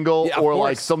little jingle or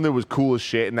like course. something that was cool as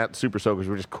shit, and that Super Soakers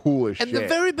were just cool as shit. And the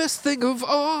very best thing of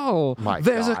all,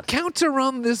 there's a counter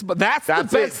on this, but that's the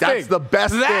best thing. That's the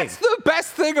best thing. That's the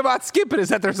best thing about Skip It is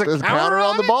that there's a counter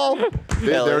on the ball.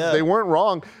 They weren't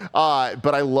wrong.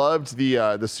 But I loved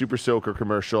the Super Soaker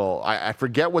commercial. I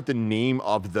forget what the name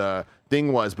of the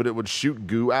thing was, but it would shoot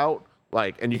goo out.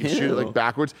 Like, and you can shoot it like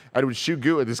backwards, and it would shoot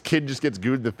goo, and this kid just gets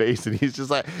gooed in the face, and he's just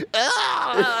like,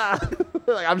 ah!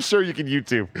 Like, I'm sure you can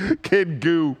YouTube kid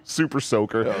goo Super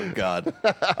Soaker. Oh God!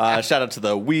 Shout out to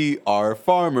the We Are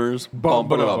Farmers. Bum,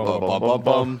 bum, bum, bum, bum, bum,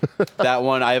 bum. That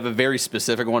one, I have a very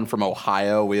specific one from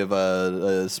Ohio. We have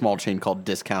a small chain called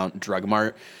Discount Drug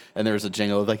Mart. And there's a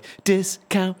jingle of like,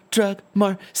 Discount Drug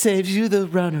Mart saves you the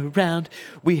runaround.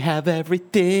 We have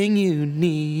everything you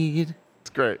need. It's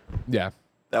great. Yeah.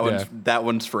 That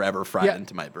one's forever fried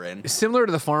into my brain. Similar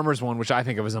to the Farmers one, which I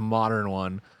think of as a modern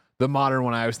one. The modern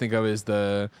one I always think of is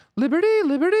the Liberty,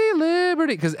 Liberty,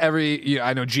 Liberty. Because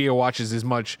I know Gia watches as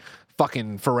much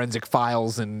fucking Forensic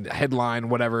Files and Headline,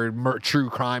 whatever, true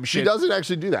crime shit. She doesn't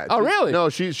actually do that. Oh, really? No,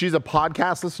 she's a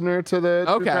podcast listener to the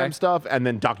true crime stuff and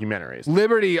then documentaries.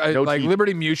 Liberty,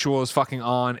 Liberty Mutual is fucking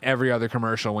on every other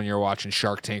commercial when you're watching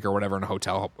Shark Tank or whatever in a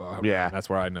hotel. That's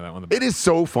where I know that one. It is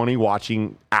so funny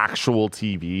watching actual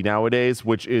TV nowadays,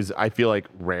 which is, I feel like,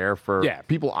 rare for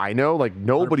people I know. Like,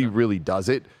 nobody 100%. Really does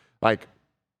it. Like,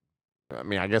 I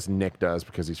mean, I guess Nick does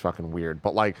because he's fucking weird.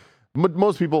 But, like,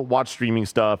 most people watch streaming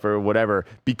stuff or whatever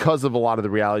because of a lot of the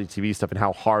reality TV stuff and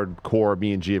how hardcore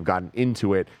me and G have gotten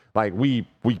into it. Like we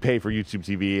pay for YouTube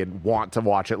TV and want to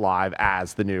watch it live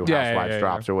as the new Housewives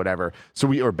drops or whatever.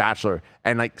 So or Bachelor,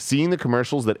 and like seeing the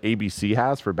commercials that ABC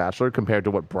has for Bachelor compared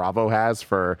to what Bravo has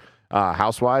for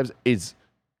Housewives is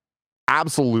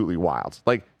absolutely wild.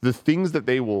 Like the things that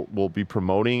they will be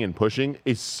promoting and pushing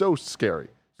is so scary,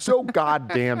 so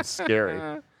goddamn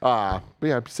scary. But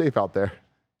yeah, be safe out there.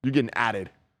 You're getting added.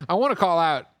 I want to call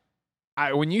out.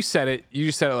 When you said it, you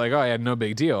just said it like, "Oh, yeah, no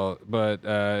big deal." But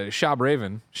Shab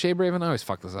Raven, I always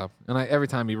fuck this up, and every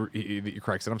time he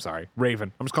corrects it, I'm sorry,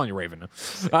 Raven. I'm just calling you Raven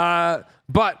now.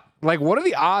 But like, what are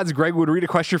the odds Greg would read a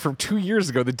question from 2 years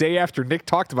ago, the day after Nick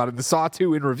talked about it in the Saw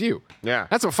 2 in review? Yeah,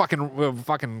 that's a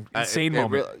fucking insane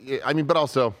moment. I mean, but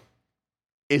also,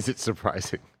 is it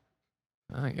surprising?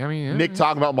 I mean, Nick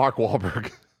talking about Mark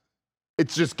Wahlberg.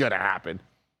 It's just gonna happen.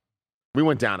 We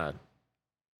went down a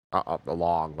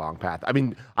long path. I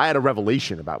mean, I had a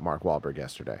revelation about Mark Wahlberg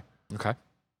yesterday. Okay.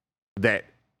 That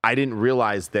I didn't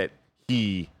realize that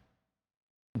he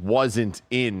wasn't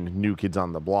in New Kids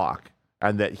on the Block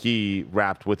and that he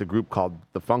rapped with a group called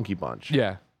the Funky Bunch.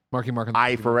 Yeah. Marky Mark.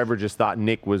 I forever just thought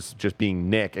Nick was just being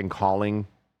Nick and calling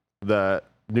the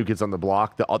New Kids on the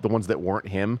Block, the ones that weren't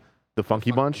him, the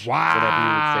Funky Bunch. Wow. Whenever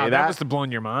he would say that must have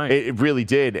blown your mind. It really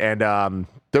did. And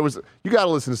you got to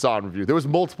listen to Saw in Review. There was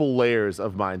multiple layers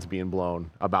of minds being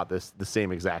blown about the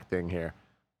same exact thing here.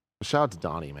 Shout out to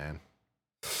Donnie, man.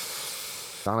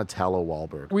 Donatello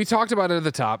Wahlberg. We talked about it at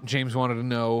the top. James wanted to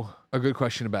know a good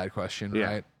question, a bad question,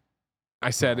 right? I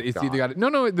said it's either got it.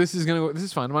 No, this is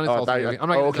fine. I'm not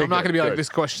going to be like, this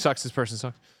question sucks, this person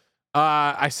sucks.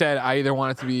 I said I either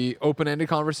want it to be open-ended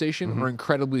conversation or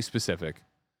incredibly specific.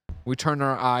 We turned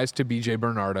our eyes to BJ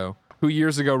Bernardo, who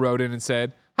years ago wrote in and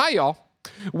said, "Hi, y'all.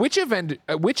 Which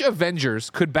Avengers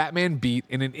could Batman beat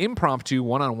in an impromptu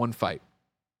one-on-one fight?"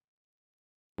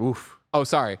 Oof. Oh,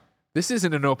 sorry. This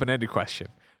isn't an open-ended question.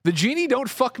 The Genie Don't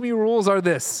Fuck Me rules are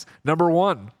this. Number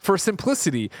 1, for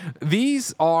simplicity,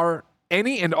 these are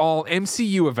any and all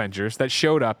MCU Avengers that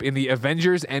showed up in the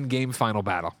Avengers Endgame final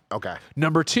battle. Okay.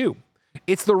 Number 2,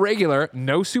 it's the regular,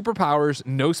 no superpowers,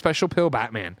 no special pill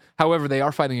Batman. However, they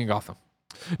are fighting in Gotham.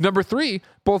 Number 3,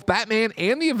 both Batman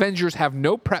and the Avengers have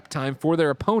no prep time for their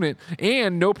opponent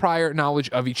and no prior knowledge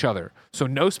of each other. So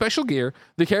no special gear.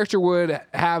 The character would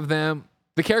have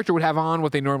on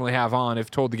what they normally have on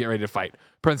if told to get ready to fight.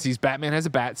 Parentheses, Batman has a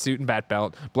bat suit and bat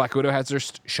belt. Black Widow has their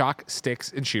shock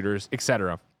sticks and shooters,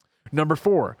 etc. Number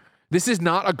 4, this is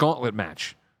not a gauntlet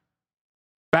match.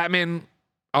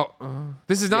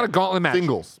 This is not a gauntlet match.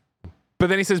 Singles. But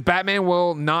then he says Batman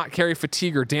will not carry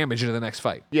fatigue or damage into the next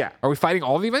fight. Yeah. Are we fighting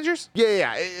all the Avengers?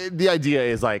 Yeah. The idea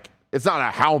is like, it's not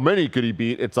a how many could he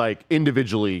beat. It's like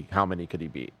individually, how many could he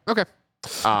beat? Okay.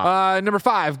 Number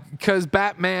 5, because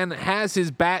Batman has his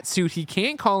bat suit, he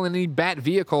can't call any bat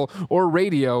vehicle or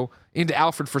radio into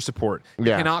Alfred for support. He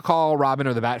cannot call Robin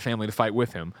or the Bat family to fight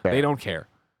with him. Fair. They don't care.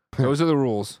 Those are the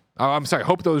rules. I'm sorry.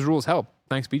 Hope those rules help.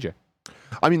 Thanks, BJ.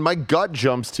 I mean, my gut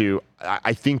jumps to,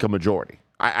 I think, a majority.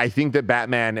 I think that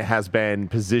Batman has been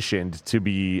positioned to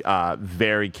be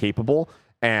very capable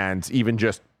and even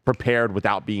just prepared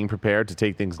without being prepared to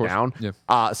take things down.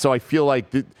 Yeah. So I feel like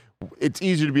it's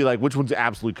easier to be like, which ones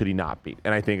absolutely could he not beat?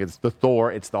 And I think it's the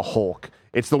Thor, it's the Hulk,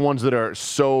 it's the ones that are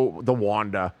the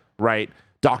Wanda, right?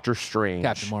 Doctor Strange.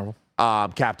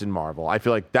 Captain Marvel. I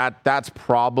feel like that's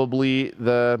probably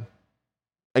a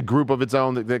group of its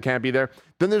own that can't be there.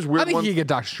 Then there's weird ones. I think you get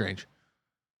Doctor Strange.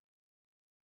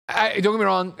 Don't get me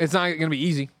wrong, it's not going to be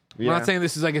easy. Yeah. I'm not saying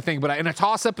this is like a thing, but in a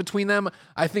toss-up between them,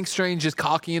 I think Strange is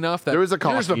cocky enough that there is a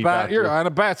cocky factor. You're on a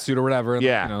bat suit or whatever. And,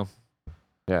 yeah.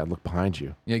 Yeah, look behind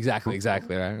you. Yeah, exactly, right?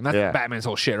 And that's Batman's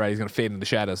whole shit, right? He's going to fade into the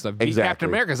shadows stuff. Beat Captain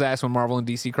America's ass when Marvel and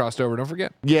DC crossed over, don't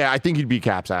forget. Yeah, I think he'd beat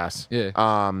Cap's ass.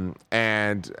 Yeah.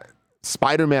 And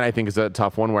Spider-Man, I think, is a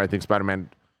tough one where I think Spider-Man...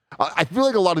 I feel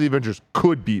like a lot of the Avengers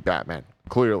could beat Batman,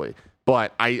 clearly.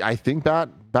 But I think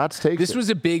Bats takes This was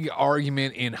a big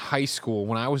argument in high school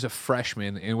when I was a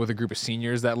freshman and with a group of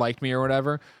seniors that liked me or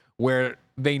whatever, where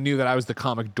they knew that I was the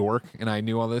comic dork and I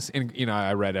knew all this. And,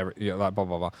 I read blah, blah,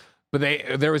 blah. But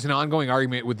there was an ongoing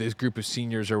argument with this group of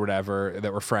seniors or whatever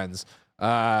that were friends.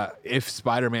 If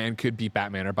Spider-Man could beat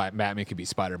Batman or Batman could beat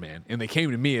Spider-Man. And they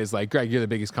came to me as like, Greg, you're the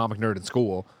biggest comic nerd in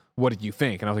school. What did you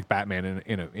think? And I was like, Batman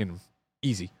in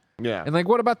easy. Yeah. And like,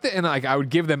 what about this? And like, I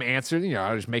would give them answers,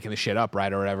 I was just making the shit up,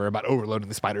 right? Or whatever about overloading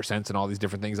the spider sense and all these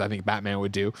different things I think Batman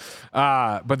would do.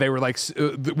 But they were like,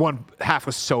 one half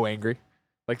was so angry.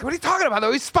 Like, what are you talking about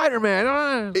though? He's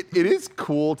Spider-Man. It is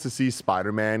cool to see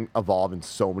Spider-Man evolve in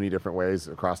so many different ways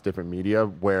across different media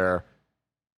where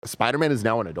Spider-Man is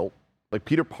now an adult. Like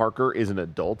Peter Parker is an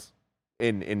adult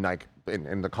in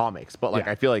the comics, but like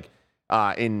I feel like we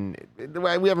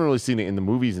haven't really seen it in the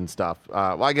movies and stuff.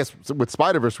 Well, I guess with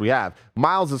Spider-Verse we have.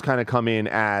 Miles has kind of come in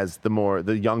as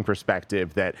the young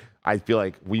perspective that I feel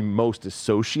like we most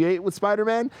associate with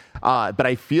Spider-Man. But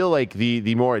I feel like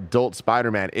the more adult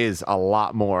Spider-Man is a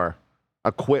lot more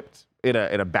equipped in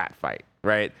a bat fight,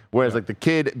 right? Whereas like the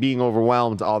kid being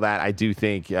overwhelmed, all that, I do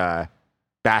think that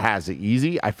has it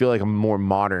easy. I feel like a more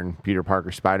modern Peter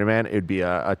Parker Spider-Man, it'd be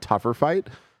a tougher fight.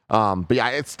 But yeah,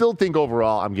 I still think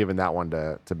overall I'm giving that one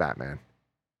to Batman.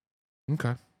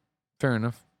 Okay, fair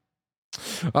enough.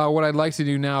 What I'd like to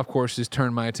do now, of course, is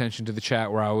turn my attention to the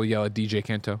chat where I will yell at DJ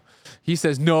Kento. He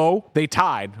says, no, they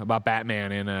tied about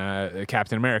Batman and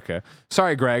Captain America.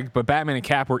 Sorry, Greg, but Batman and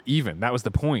Cap were even. That was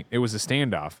the point. It was a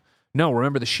standoff. No,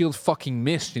 remember, the Shield fucking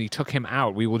missed and he took him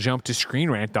out. We will jump to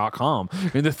ScreenRant.com.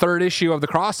 In the third issue of the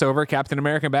crossover, Captain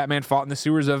America and Batman fought in the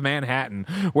sewers of Manhattan,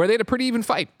 where they had a pretty even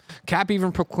fight. Cap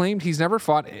even proclaimed he's never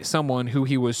fought someone who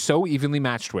he was so evenly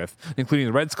matched with, including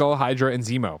the Red Skull, Hydra, and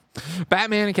Zemo.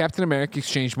 Batman and Captain America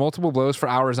exchanged multiple blows for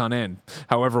hours on end.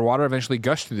 However, water eventually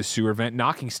gushed through the sewer vent,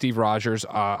 knocking Steve Rogers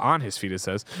on his feet, it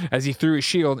says, as he threw his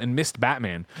shield and missed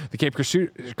Batman. The Cape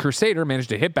Crusader managed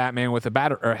to hit Batman with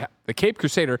the Cape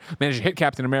Crusader managed to hit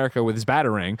Captain America with his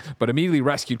Batarang, but immediately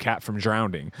rescued Cap from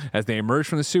drowning. As they emerged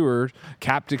from the sewer,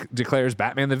 Cap declares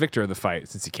Batman the victor of the fight,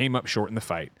 since he came up short in the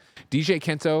fight. DJ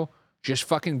Kento, just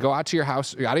fucking go out of your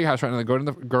house right now, go to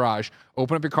the garage,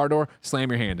 open up your car door, slam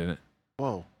your hand in it.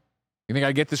 Whoa. You think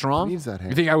I get this wrong? Who needs that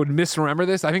hand? You think I would misremember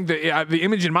this? I think the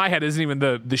image in my head isn't even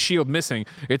the shield missing.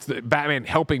 It's the Batman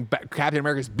helping Captain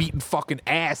America's beating fucking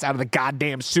ass out of the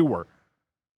goddamn sewer.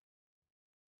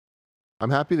 I'm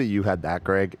happy that you had that,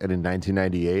 Greg. And in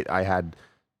 1998, I had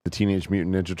the Teenage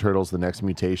Mutant Ninja Turtles, The Next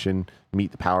Mutation,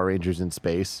 meet the Power Rangers in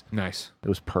space. Nice. It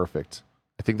was perfect.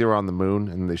 I think they were on the moon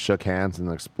and they shook hands and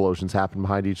the explosions happened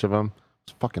behind each of them.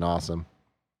 It was fucking awesome.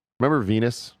 Remember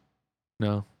Venus?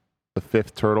 No. The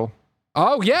fifth turtle?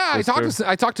 Oh, yeah. I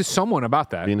talked to someone about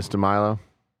that. Venus de Milo.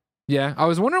 Yeah. I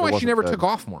was wondering why she never took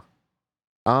off more.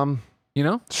 You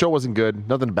know? The show wasn't good.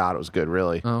 Nothing about it was good,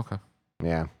 really. Oh, okay.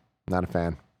 Yeah. Not a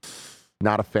fan.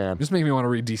 Not a fan. Just make me want to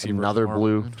read DC. Another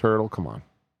blue turtle. Come on.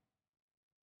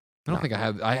 I don't think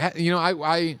I had. You know,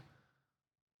 I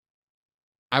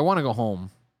want to go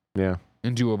home. Yeah.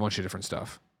 And do a bunch of different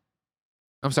stuff.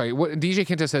 I'm sorry. What DJ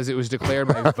Kenta says it was declared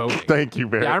by voting. Thank you,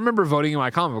 Barry. Yeah, I remember voting in my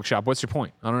comic book shop. What's your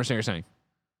point? I don't understand what you're saying.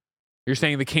 You're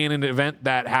saying the canon event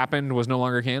that happened was no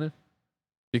longer canon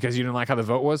because you didn't like how the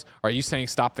vote was? Are you saying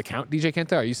stop the count, DJ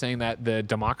Kenta? Are you saying that the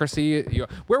democracy?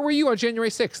 Where were you on January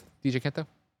 6th, DJ Kenta?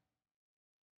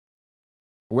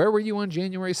 Where were you on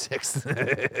January 6th?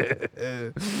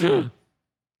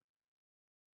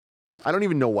 I don't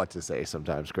even know what to say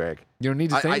sometimes, Greg. You don't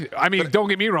need to say I mean, don't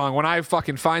get me wrong. When I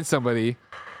fucking find somebody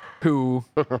who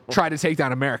tried to take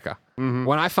down America,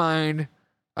 when I find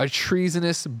a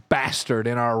treasonous bastard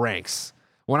in our ranks,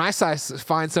 when I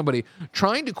find somebody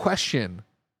trying to question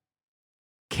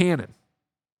canon,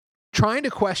 trying to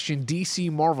question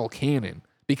DC Marvel canon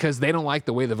because they don't like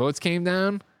the way the votes came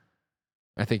down,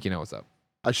 I think you know what's up.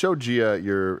 I showed Gia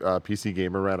your PC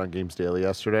Gamer rant on Games Daily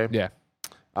yesterday. Yeah.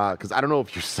 Because I don't know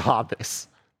if you saw this,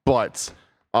 but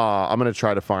I'm going to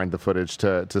try to find the footage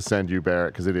to send you,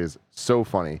 Barrett, because it is so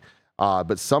funny.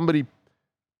 But somebody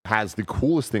has the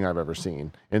coolest thing I've ever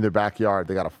seen in their backyard.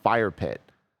 They got a fire pit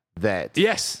that...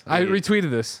 Yes, I retweeted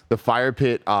this. The fire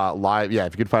pit live... Yeah,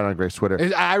 if you could find it on Greg's Twitter.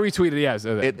 I retweeted it, yes.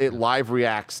 It live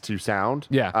reacts to sound.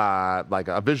 Yeah. Like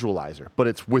a visualizer, but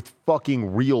it's with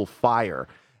fucking real fire.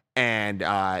 And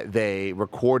they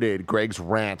recorded Greg's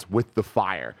rant with the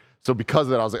fire. So because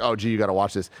of that, I was like, oh, gee, you got to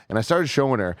watch this. And I started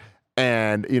showing her.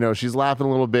 And, you know, she's laughing a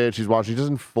little bit. She's watching. She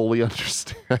doesn't fully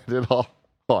understand it all.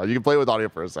 Hold on, you can play with audio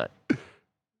for a sec.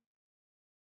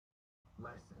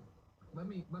 Let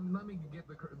me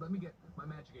get my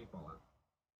Magic 8 Ball out.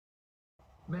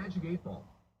 Magic 8 Ball.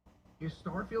 Is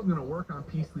Starfield going to work on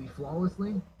PC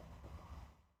flawlessly?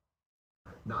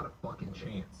 Not a fucking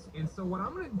chance. And so what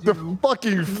I'm going to do... The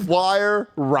fucking flyer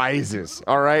rises,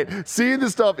 all right? Seeing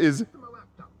this stuff is...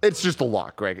 It's just a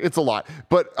lot, Greg. It's a lot.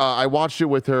 But I watched it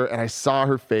with her, and I saw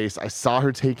her face. I saw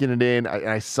her taking it in, and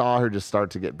I saw her just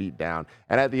start to get beat down.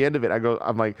 And at the end of it,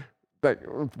 I'm like,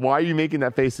 why are you making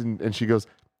that face? And she goes,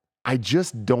 I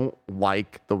just don't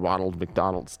like the Ronald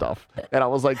McDonald stuff. And I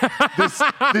was like, this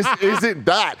isn't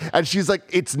that. And she's like,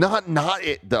 it's not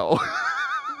it, though.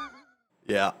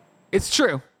 Yeah. It's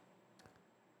true.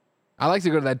 I like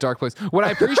to go to that dark place. What I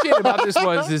appreciate about this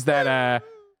is that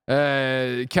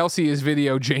Kelsey is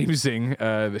video Jamesing,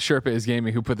 the Sherpa is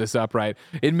gaming who put this up, right?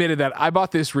 Admitted that I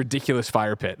bought this ridiculous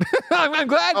fire pit. I'm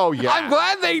glad. Oh, yeah. I'm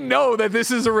glad they know that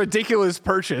this is a ridiculous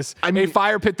purchase. I mean, a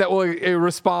fire pit that will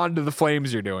respond to the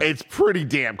flames you're doing. It's pretty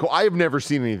damn cool. I have never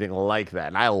seen anything like that,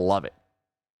 and I love it.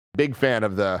 Big fan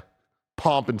of the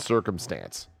pomp and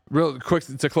circumstance. Real quick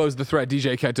to close the thread,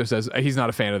 DJ Kento says he's not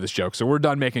a fan of this joke. So we're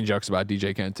done making jokes about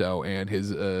DJ Kento and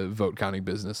his vote counting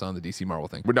business on the DC Marvel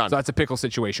thing. We're done. So that's a pickle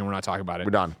situation. We're not talking about it.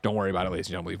 We're done. Don't worry about it, ladies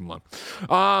and gentlemen. Leave him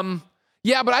alone.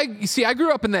 Yeah, but I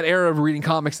grew up in that era of reading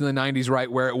comics in the 90s,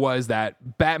 right, where it was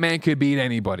that Batman could beat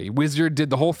anybody. Wizard did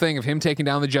the whole thing of him taking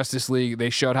down the Justice League. They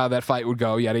showed how that fight would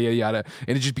go, yada, yada, yada.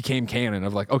 And it just became canon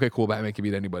of like, okay, cool, Batman can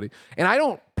beat anybody. And I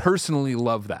don't personally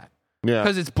love that. Yeah,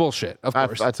 because it's bullshit. Of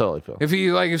course, I totally feel.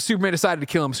 If Superman decided to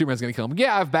kill him, Superman's gonna kill him.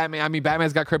 Yeah, if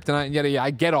Batman's got kryptonite and yada.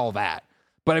 I get all that.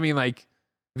 But I mean, like,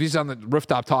 if he's on the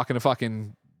rooftop talking to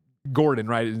fucking Gordon,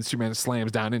 right, and Superman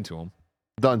slams down into him,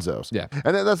 Dunzos. Yeah,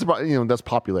 and that's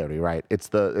popularity, right? It's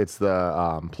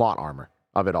the plot armor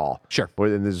of it all. Sure.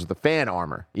 And there's the fan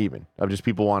armor, even of just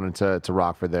people wanting to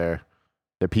rock for their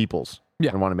peoples.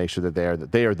 Yeah, and want to make sure that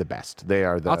they are the best. They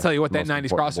are the. I'll tell you what, that '90s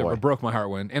crossover broke my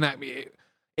heart when, and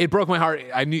it broke my heart.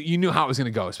 You knew how it was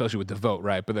going to go, especially with the vote,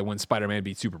 right? But then when Spider-Man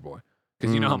beat Superboy,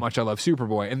 because you know how much I love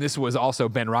Superboy, and this was also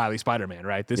Ben Reilly Spider-Man,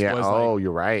 right? This was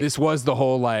you're right. This was the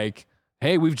whole like,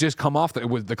 hey, we've just come off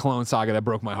with the Clone Saga that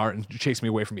broke my heart and chased me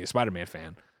away from being a Spider-Man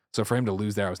fan. So for him to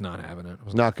lose there, I was not having it.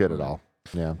 Not good at all.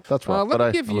 Yeah, that's right. But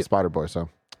I'm a Spider Boy, so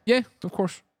yeah, of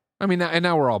course. I mean,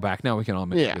 now we're all back. Now we can all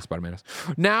make Spider-Man.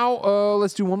 Now,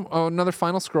 let's do another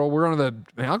final scroll. We're on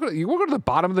we'll go to the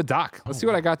bottom of the dock. Let's see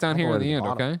what I got down here in the end.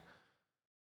 Bottom. Okay.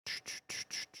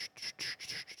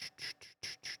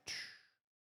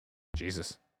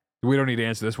 Jesus, we don't need to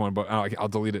answer this one, but I'll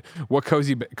delete it. What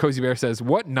Cozy Bear says: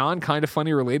 what non-kind of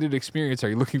funny related experience are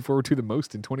you looking forward to the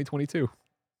most in 2022?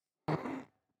 So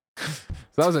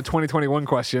that was a 2021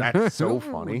 question. That's so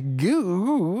funny.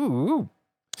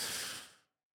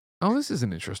 Oh, this is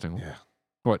an interesting one. Yeah.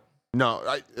 What? No,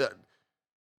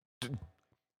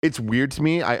 it's weird to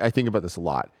me. I think about this a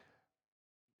lot.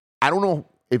 I don't know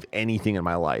if anything in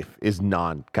my life is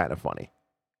kind of funny.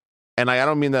 And I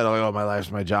don't mean that, like, oh, my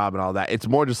life's my job and all that. It's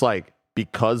more just like,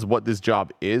 because what this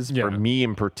job is for me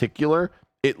in particular,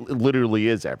 it literally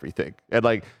is everything. And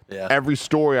like every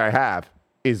story I have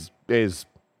is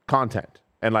content.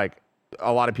 And like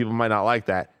a lot of people might not like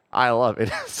that. I love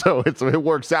it. So it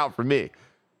works out for me.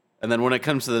 And then when it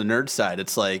comes to the nerd side,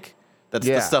 it's like, that's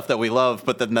the stuff that we love,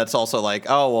 but then that's also like,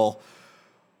 oh, well,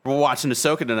 we're watching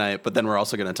Ahsoka tonight, but then we're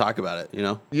also going to talk about it, you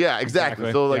know? Yeah,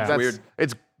 exactly. So like that's weird.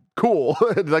 It's cool.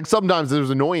 Like sometimes there's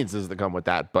annoyances that come with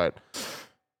that, but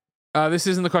this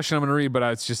isn't the question I'm going to read, but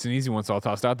it's just an easy one, so I'll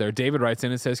toss it out there. David writes in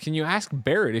and says, can you ask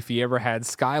Barrett if he ever had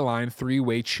Skyline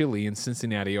 3-way chili in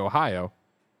Cincinnati, Ohio?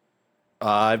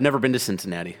 I've never been to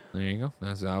Cincinnati. There you go.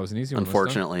 That was an easy one.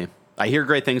 Unfortunately. I hear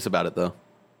great things about it, though.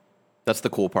 That's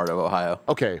the cool part of Ohio.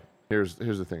 Okay, here's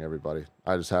the thing, everybody.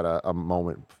 I just had a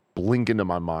moment blink into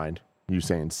my mind, you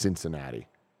saying Cincinnati.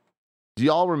 Do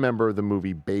y'all remember the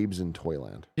movie Babes in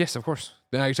Toyland? Yes, of course.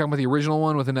 Now, you're talking about the original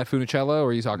one with Annette Funicello, or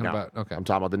are you talking about... Okay. I'm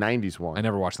talking about the 90s one. I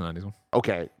never watched the 90s one.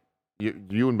 Okay,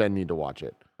 you and Ben need to watch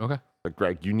it. Okay. But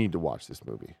Greg, you need to watch this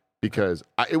movie. Because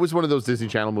it was one of those Disney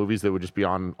Channel movies that would just be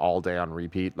on all day on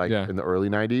repeat, in the early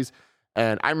 90s.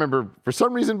 And I remember, for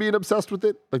some reason, being obsessed with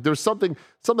it. Like, there was something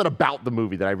about the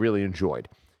movie that I really enjoyed.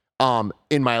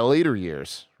 In my later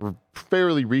years,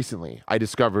 fairly recently, I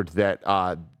discovered that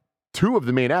two of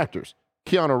the main actors,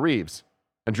 Keanu Reeves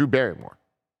and Drew Barrymore.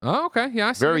 Oh, okay. Yeah,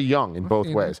 I see. Very young in both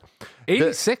ways.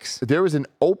 86? There was an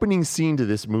opening scene to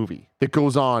this movie that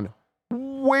goes on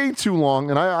way too long.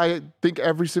 And I think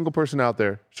every single person out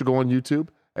there should go on YouTube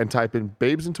and type in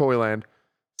Babes in Toyland,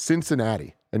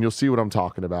 Cincinnati, and you'll see what I'm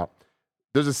talking about.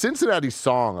 There's a Cincinnati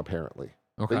song, apparently,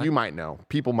 that you might know.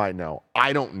 People might know.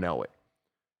 I don't know it.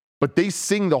 But they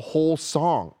sing the whole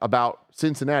song about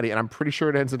Cincinnati, and I'm pretty sure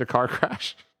it ends in a car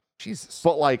crash. Jesus.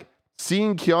 But, like,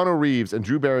 seeing Keanu Reeves and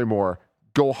Drew Barrymore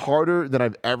go harder than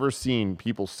I've ever seen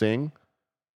people sing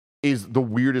is the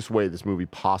weirdest way this movie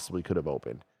possibly could have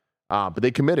opened. But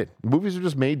they committed. Movies are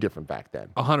just made different back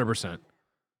then. 100%. I'm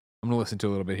going to listen to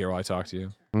a little bit here while I talk to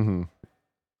you. Mm-hmm.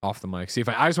 Off the mic. See if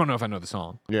I just want to know if I know the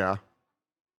song. Yeah.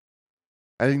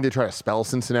 I think they try to spell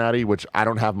Cincinnati, which I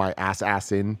don't have my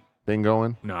ass in thing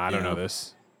going. No, I don't know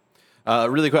this.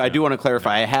 Really quick, I do want to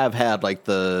clarify. I have had like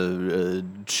the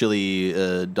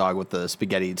chili dog with the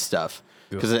spaghetti stuff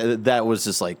because that was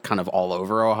just like kind of all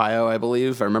over Ohio, I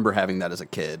believe. I remember having that as a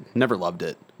kid. Never loved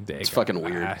it. It's fucking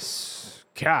weird.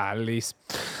 Calice.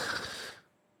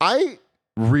 I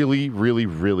really, really,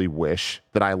 really wish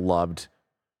that I loved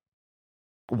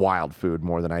wild food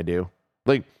more than I do.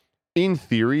 Like, in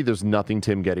theory, there's nothing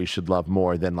Tim Gettys should love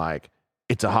more than like,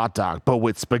 it's a hot dog, but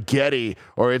with spaghetti,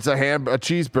 or it's a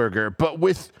cheeseburger, but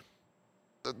with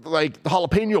like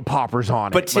jalapeno poppers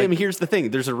on it. But Tim, like, here's the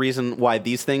thing. There's a reason why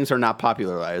these things are not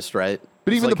popularized, right?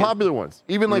 but even like the popular ones,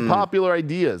 even like popular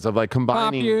ideas of like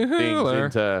combining Popular.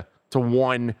 things into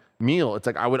one meal. It's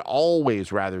like, I would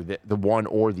always rather the one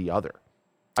or the other.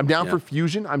 I'm down for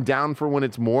fusion. I'm down for when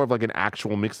it's more of like an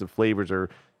actual mix of flavors or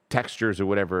textures or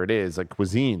whatever it is, like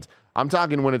cuisines. I'm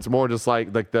talking when it's more just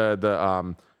like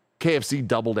the KFC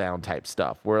double down type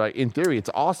stuff, where like in theory it's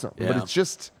awesome, but it's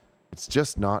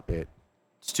just not it.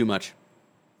 It's too much.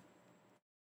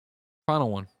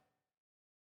 Final one.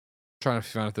 Trying to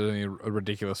find if there's any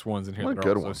ridiculous ones in here What a that are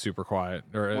good also one. super quiet.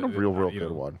 Or What a real you good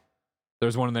know, one.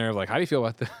 There's one in there of like, how do you feel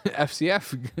about the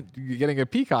FCF getting a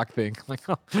peacock thing? I'm like,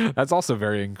 oh, that's also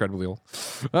very incredibly old.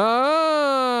 No,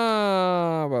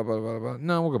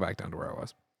 we'll go back down to where I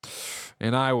was.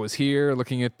 And I was here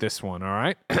looking at this one, all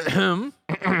right? And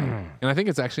I think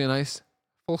it's actually a nice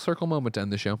full circle moment to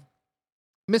end the show.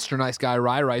 Mr. Nice Guy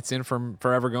Rye writes in from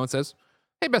Forever Ago and says,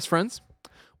 hey, best friends,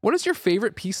 what is your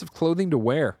favorite piece of clothing to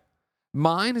wear?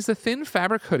 Mine is a thin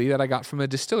fabric hoodie that I got from a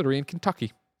distillery in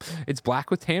Kentucky. It's black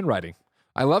with handwriting.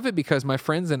 I love it because my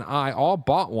friends and I all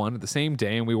bought one at the same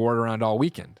day and we wore it around all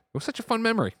weekend. It was such a fun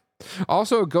memory.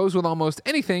 Also, it goes with almost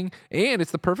anything, and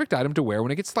it's the perfect item to wear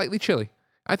when it gets slightly chilly.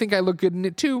 I think I look good in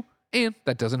it too, and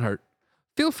that doesn't hurt.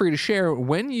 Feel free to share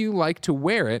when you like to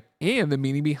wear it and the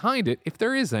meaning behind it, if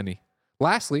there is any.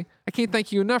 Lastly, I can't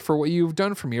thank you enough for what you've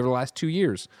done for me over the last 2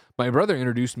 years. My brother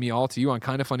introduced me all to you on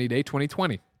Kinda Funny Day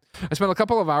 2020. I spent a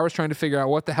couple of hours trying to figure out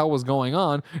what the hell was going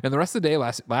on, and the rest of the day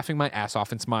laughing my ass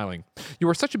off and smiling. You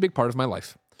are such a big part of my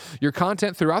life. Your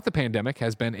content throughout the pandemic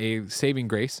has been a saving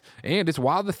grace, and it's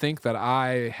wild to think that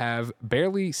I have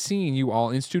barely seen you all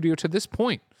in studio to this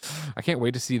point. I can't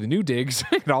wait to see the new digs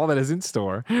and all that is in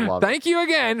store. Thank you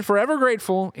again, forever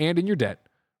grateful and in your debt.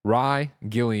 Rye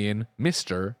Gillian,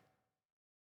 Mr.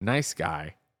 Nice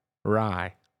Guy,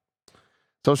 Rye.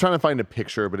 So I was trying to find a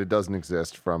picture, but it doesn't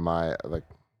exist from my like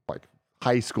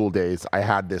high school days. I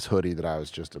had this hoodie that I was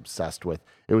just obsessed with.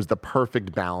 It was the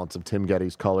perfect balance of Tim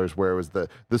Gettys colors, where it was the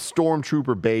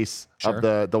stormtrooper base of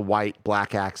the white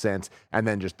black accents, and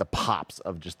then just the pops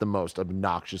of just the most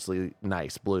obnoxiously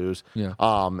nice blues. Yeah.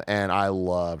 And I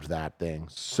loved that thing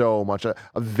so much. A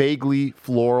vaguely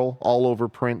floral all over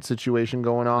print situation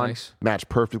going on. Nice. Matched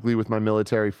perfectly with my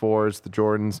military fours, the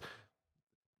Jordans.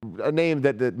 A name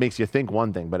that makes you think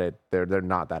one thing, but they're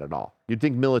not that at all. You'd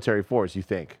think military force, you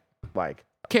think like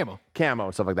camo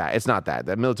and stuff like that. It's not that.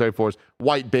 That military force,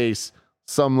 white base,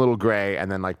 some little gray, and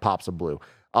then like pops of blue.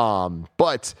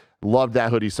 But loved that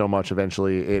hoodie so much.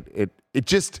 Eventually, it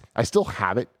just, I still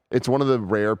have it. It's one of the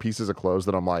rare pieces of clothes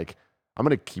that I'm like, I'm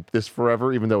gonna keep this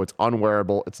forever, even though it's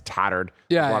unwearable, it's tattered.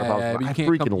 Yeah, I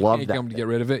freaking love that. Come to get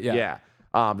rid of it. Yeah.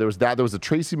 There was that. There was a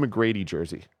Tracy McGrady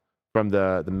jersey from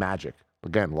the Magic.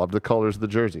 Again, loved the colors of the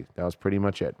jersey. That was pretty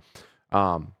much it.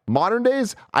 Modern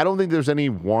days, I don't think there's any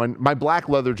one. My black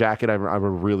leather jacket, I'm a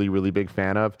really, really big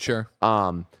fan of. Sure.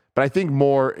 But I think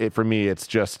more for me, it's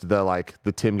just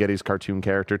the Tim Gettys cartoon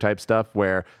character type stuff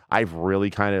where I've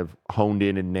really kind of honed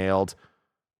in and nailed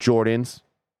Jordans,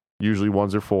 usually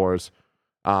 1s or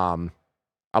 4s,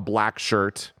 a black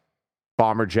shirt,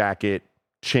 bomber jacket,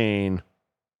 chain,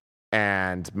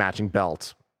 and matching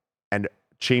belt, and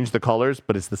change the colors,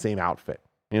 but it's the same outfit.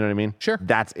 You know what I mean? Sure.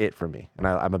 That's it for me. And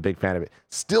I'm a big fan of it.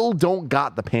 Still don't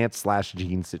got the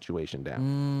pants/jeans situation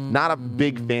down. Not a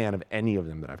big fan of any of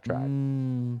them that I've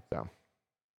tried. So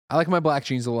I like my black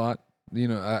jeans a lot. You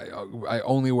know, I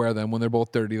only wear them when they're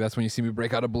both dirty. That's when you see me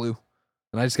break out a blue.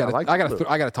 And I just gotta,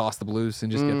 I gotta toss the blues and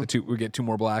just get two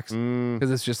more blacks.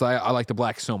 Because it's just, I like the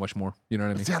black so much more. You know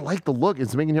what I mean? See, I like the look.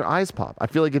 It's making your eyes pop. I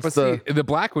feel like it's the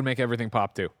black would make everything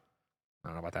pop too. I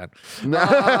don't know about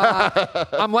that.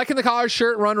 I'm liking the collared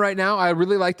shirt run right now. I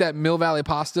really like that Mill Valley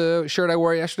Pasta shirt I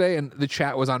wore yesterday, and the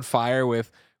chat was on fire with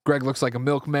Greg looks like a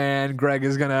milkman. When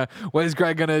is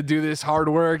Greg gonna do this hard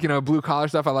work? You know, blue collar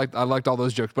stuff. I liked all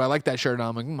those jokes, but I like that shirt. And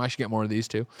I'm like, I should get more of these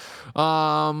too.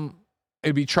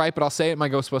 It'd be trite, but I'll say it. My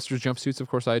Ghostbusters jumpsuits, of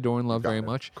course, I adore and love very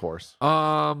much. Of course.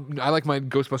 I like my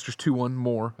Ghostbusters 2-1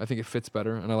 more. I think it fits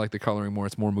better, and I like the coloring more.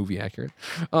 It's more movie accurate.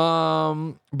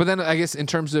 But then I guess in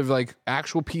terms of like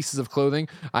actual pieces of clothing,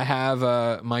 I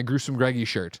have my Gruesome Greggy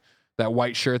shirt. That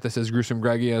white shirt that says Gruesome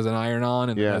Greggy has an iron on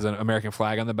and has an American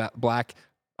flag on the black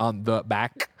on the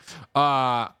back.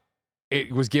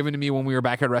 It was given to me when we were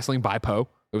back at wrestling by Poe.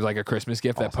 It was like a Christmas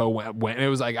gift that Poe went. And it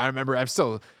was like, I remember I'm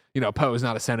still Poe's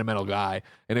not a sentimental guy.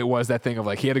 And it was that thing of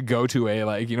like, he had to go to a,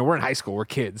 like, we're in high school, we're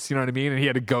kids, you know what I mean? And he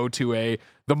had to go to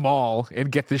the mall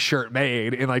and get this shirt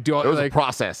made and like do all, it was like, a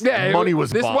process. Yeah. Money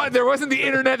was bought. There wasn't the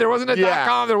internet. There wasn't a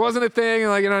 .com. There wasn't a thing.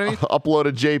 Like, you know what I mean? Upload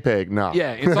a JPEG. No.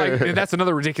 Yeah. It's like, and that's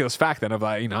another ridiculous fact then of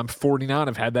like, I'm 49.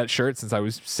 I've had that shirt since I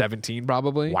was 17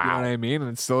 probably. Wow. You know what I mean?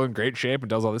 And it's still in great shape and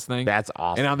does all this thing. That's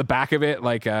awesome. And on the back of it,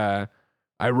 like,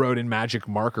 I wrote in magic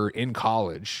marker in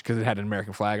college because it had an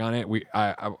American flag on it.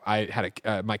 I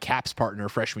had my Caps partner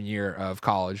freshman year of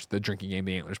college, the drinking game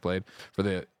the Antlers played for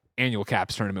the annual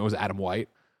Caps tournament was Adam White.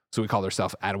 So we called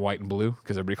ourselves Adam White and Blue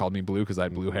because everybody called me Blue because I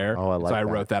had blue hair. Oh, I like so I that.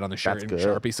 wrote that on the shirt That's in good.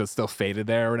 Sharpie, so it's still faded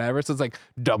there or whatever. So it's like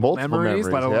double Multiple memories.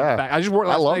 But memories, yeah. I just wore it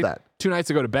last I love night, that. 2 nights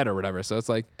ago to bed or whatever. So it's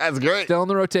like That's great. still in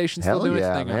the rotation, still Hell doing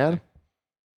yeah, its thing. man.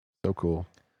 So cool.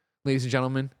 Ladies and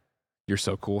gentlemen, you're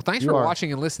so cool. Thanks You for are.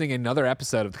 watching and listening to another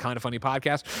episode of the Kind of Funny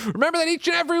podcast. Remember that each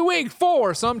and every week,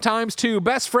 4, sometimes 2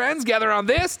 best friends gather on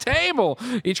this table,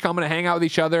 each coming to hang out with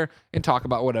each other and talk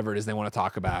about whatever it is they want to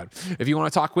talk about. If you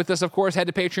want to talk with us, of course, head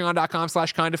to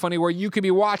patreon.com/kindafunny where you can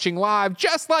be watching live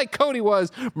just like Cody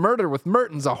was, Murder with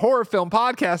Mertens, a horror film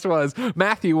podcast was,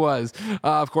 Matthew was.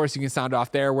 Of course, you can sound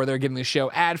off there where they're getting the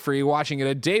show ad-free, watching it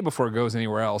a day before it goes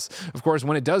anywhere else. Of course,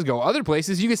 when it does go other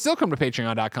places, you can still come to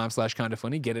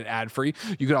patreon.com/kindafunny, get it ad-free.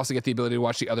 You could also get the ability to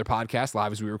watch the other podcasts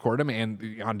live as we record them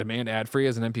and on demand ad-free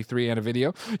as an MP3 and a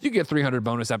video. You get 300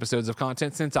 bonus episodes of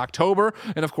content since October.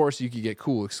 And of course, you can get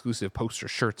cool exclusive poster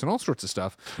shirts and all sorts of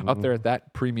stuff up there at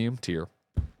that premium tier.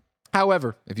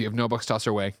 However, if you have no bucks tossed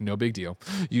our way, no big deal.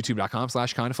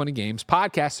 YouTube.com/kindafunnygames,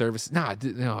 podcast service. No,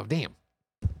 damn.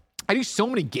 I do so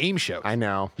many game shows. I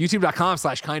know.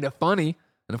 YouTube.com/kindafunny.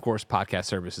 And of course, podcast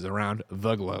services around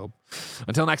the globe.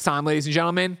 Until next time, ladies and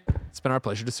gentlemen, it's been our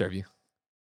pleasure to serve you.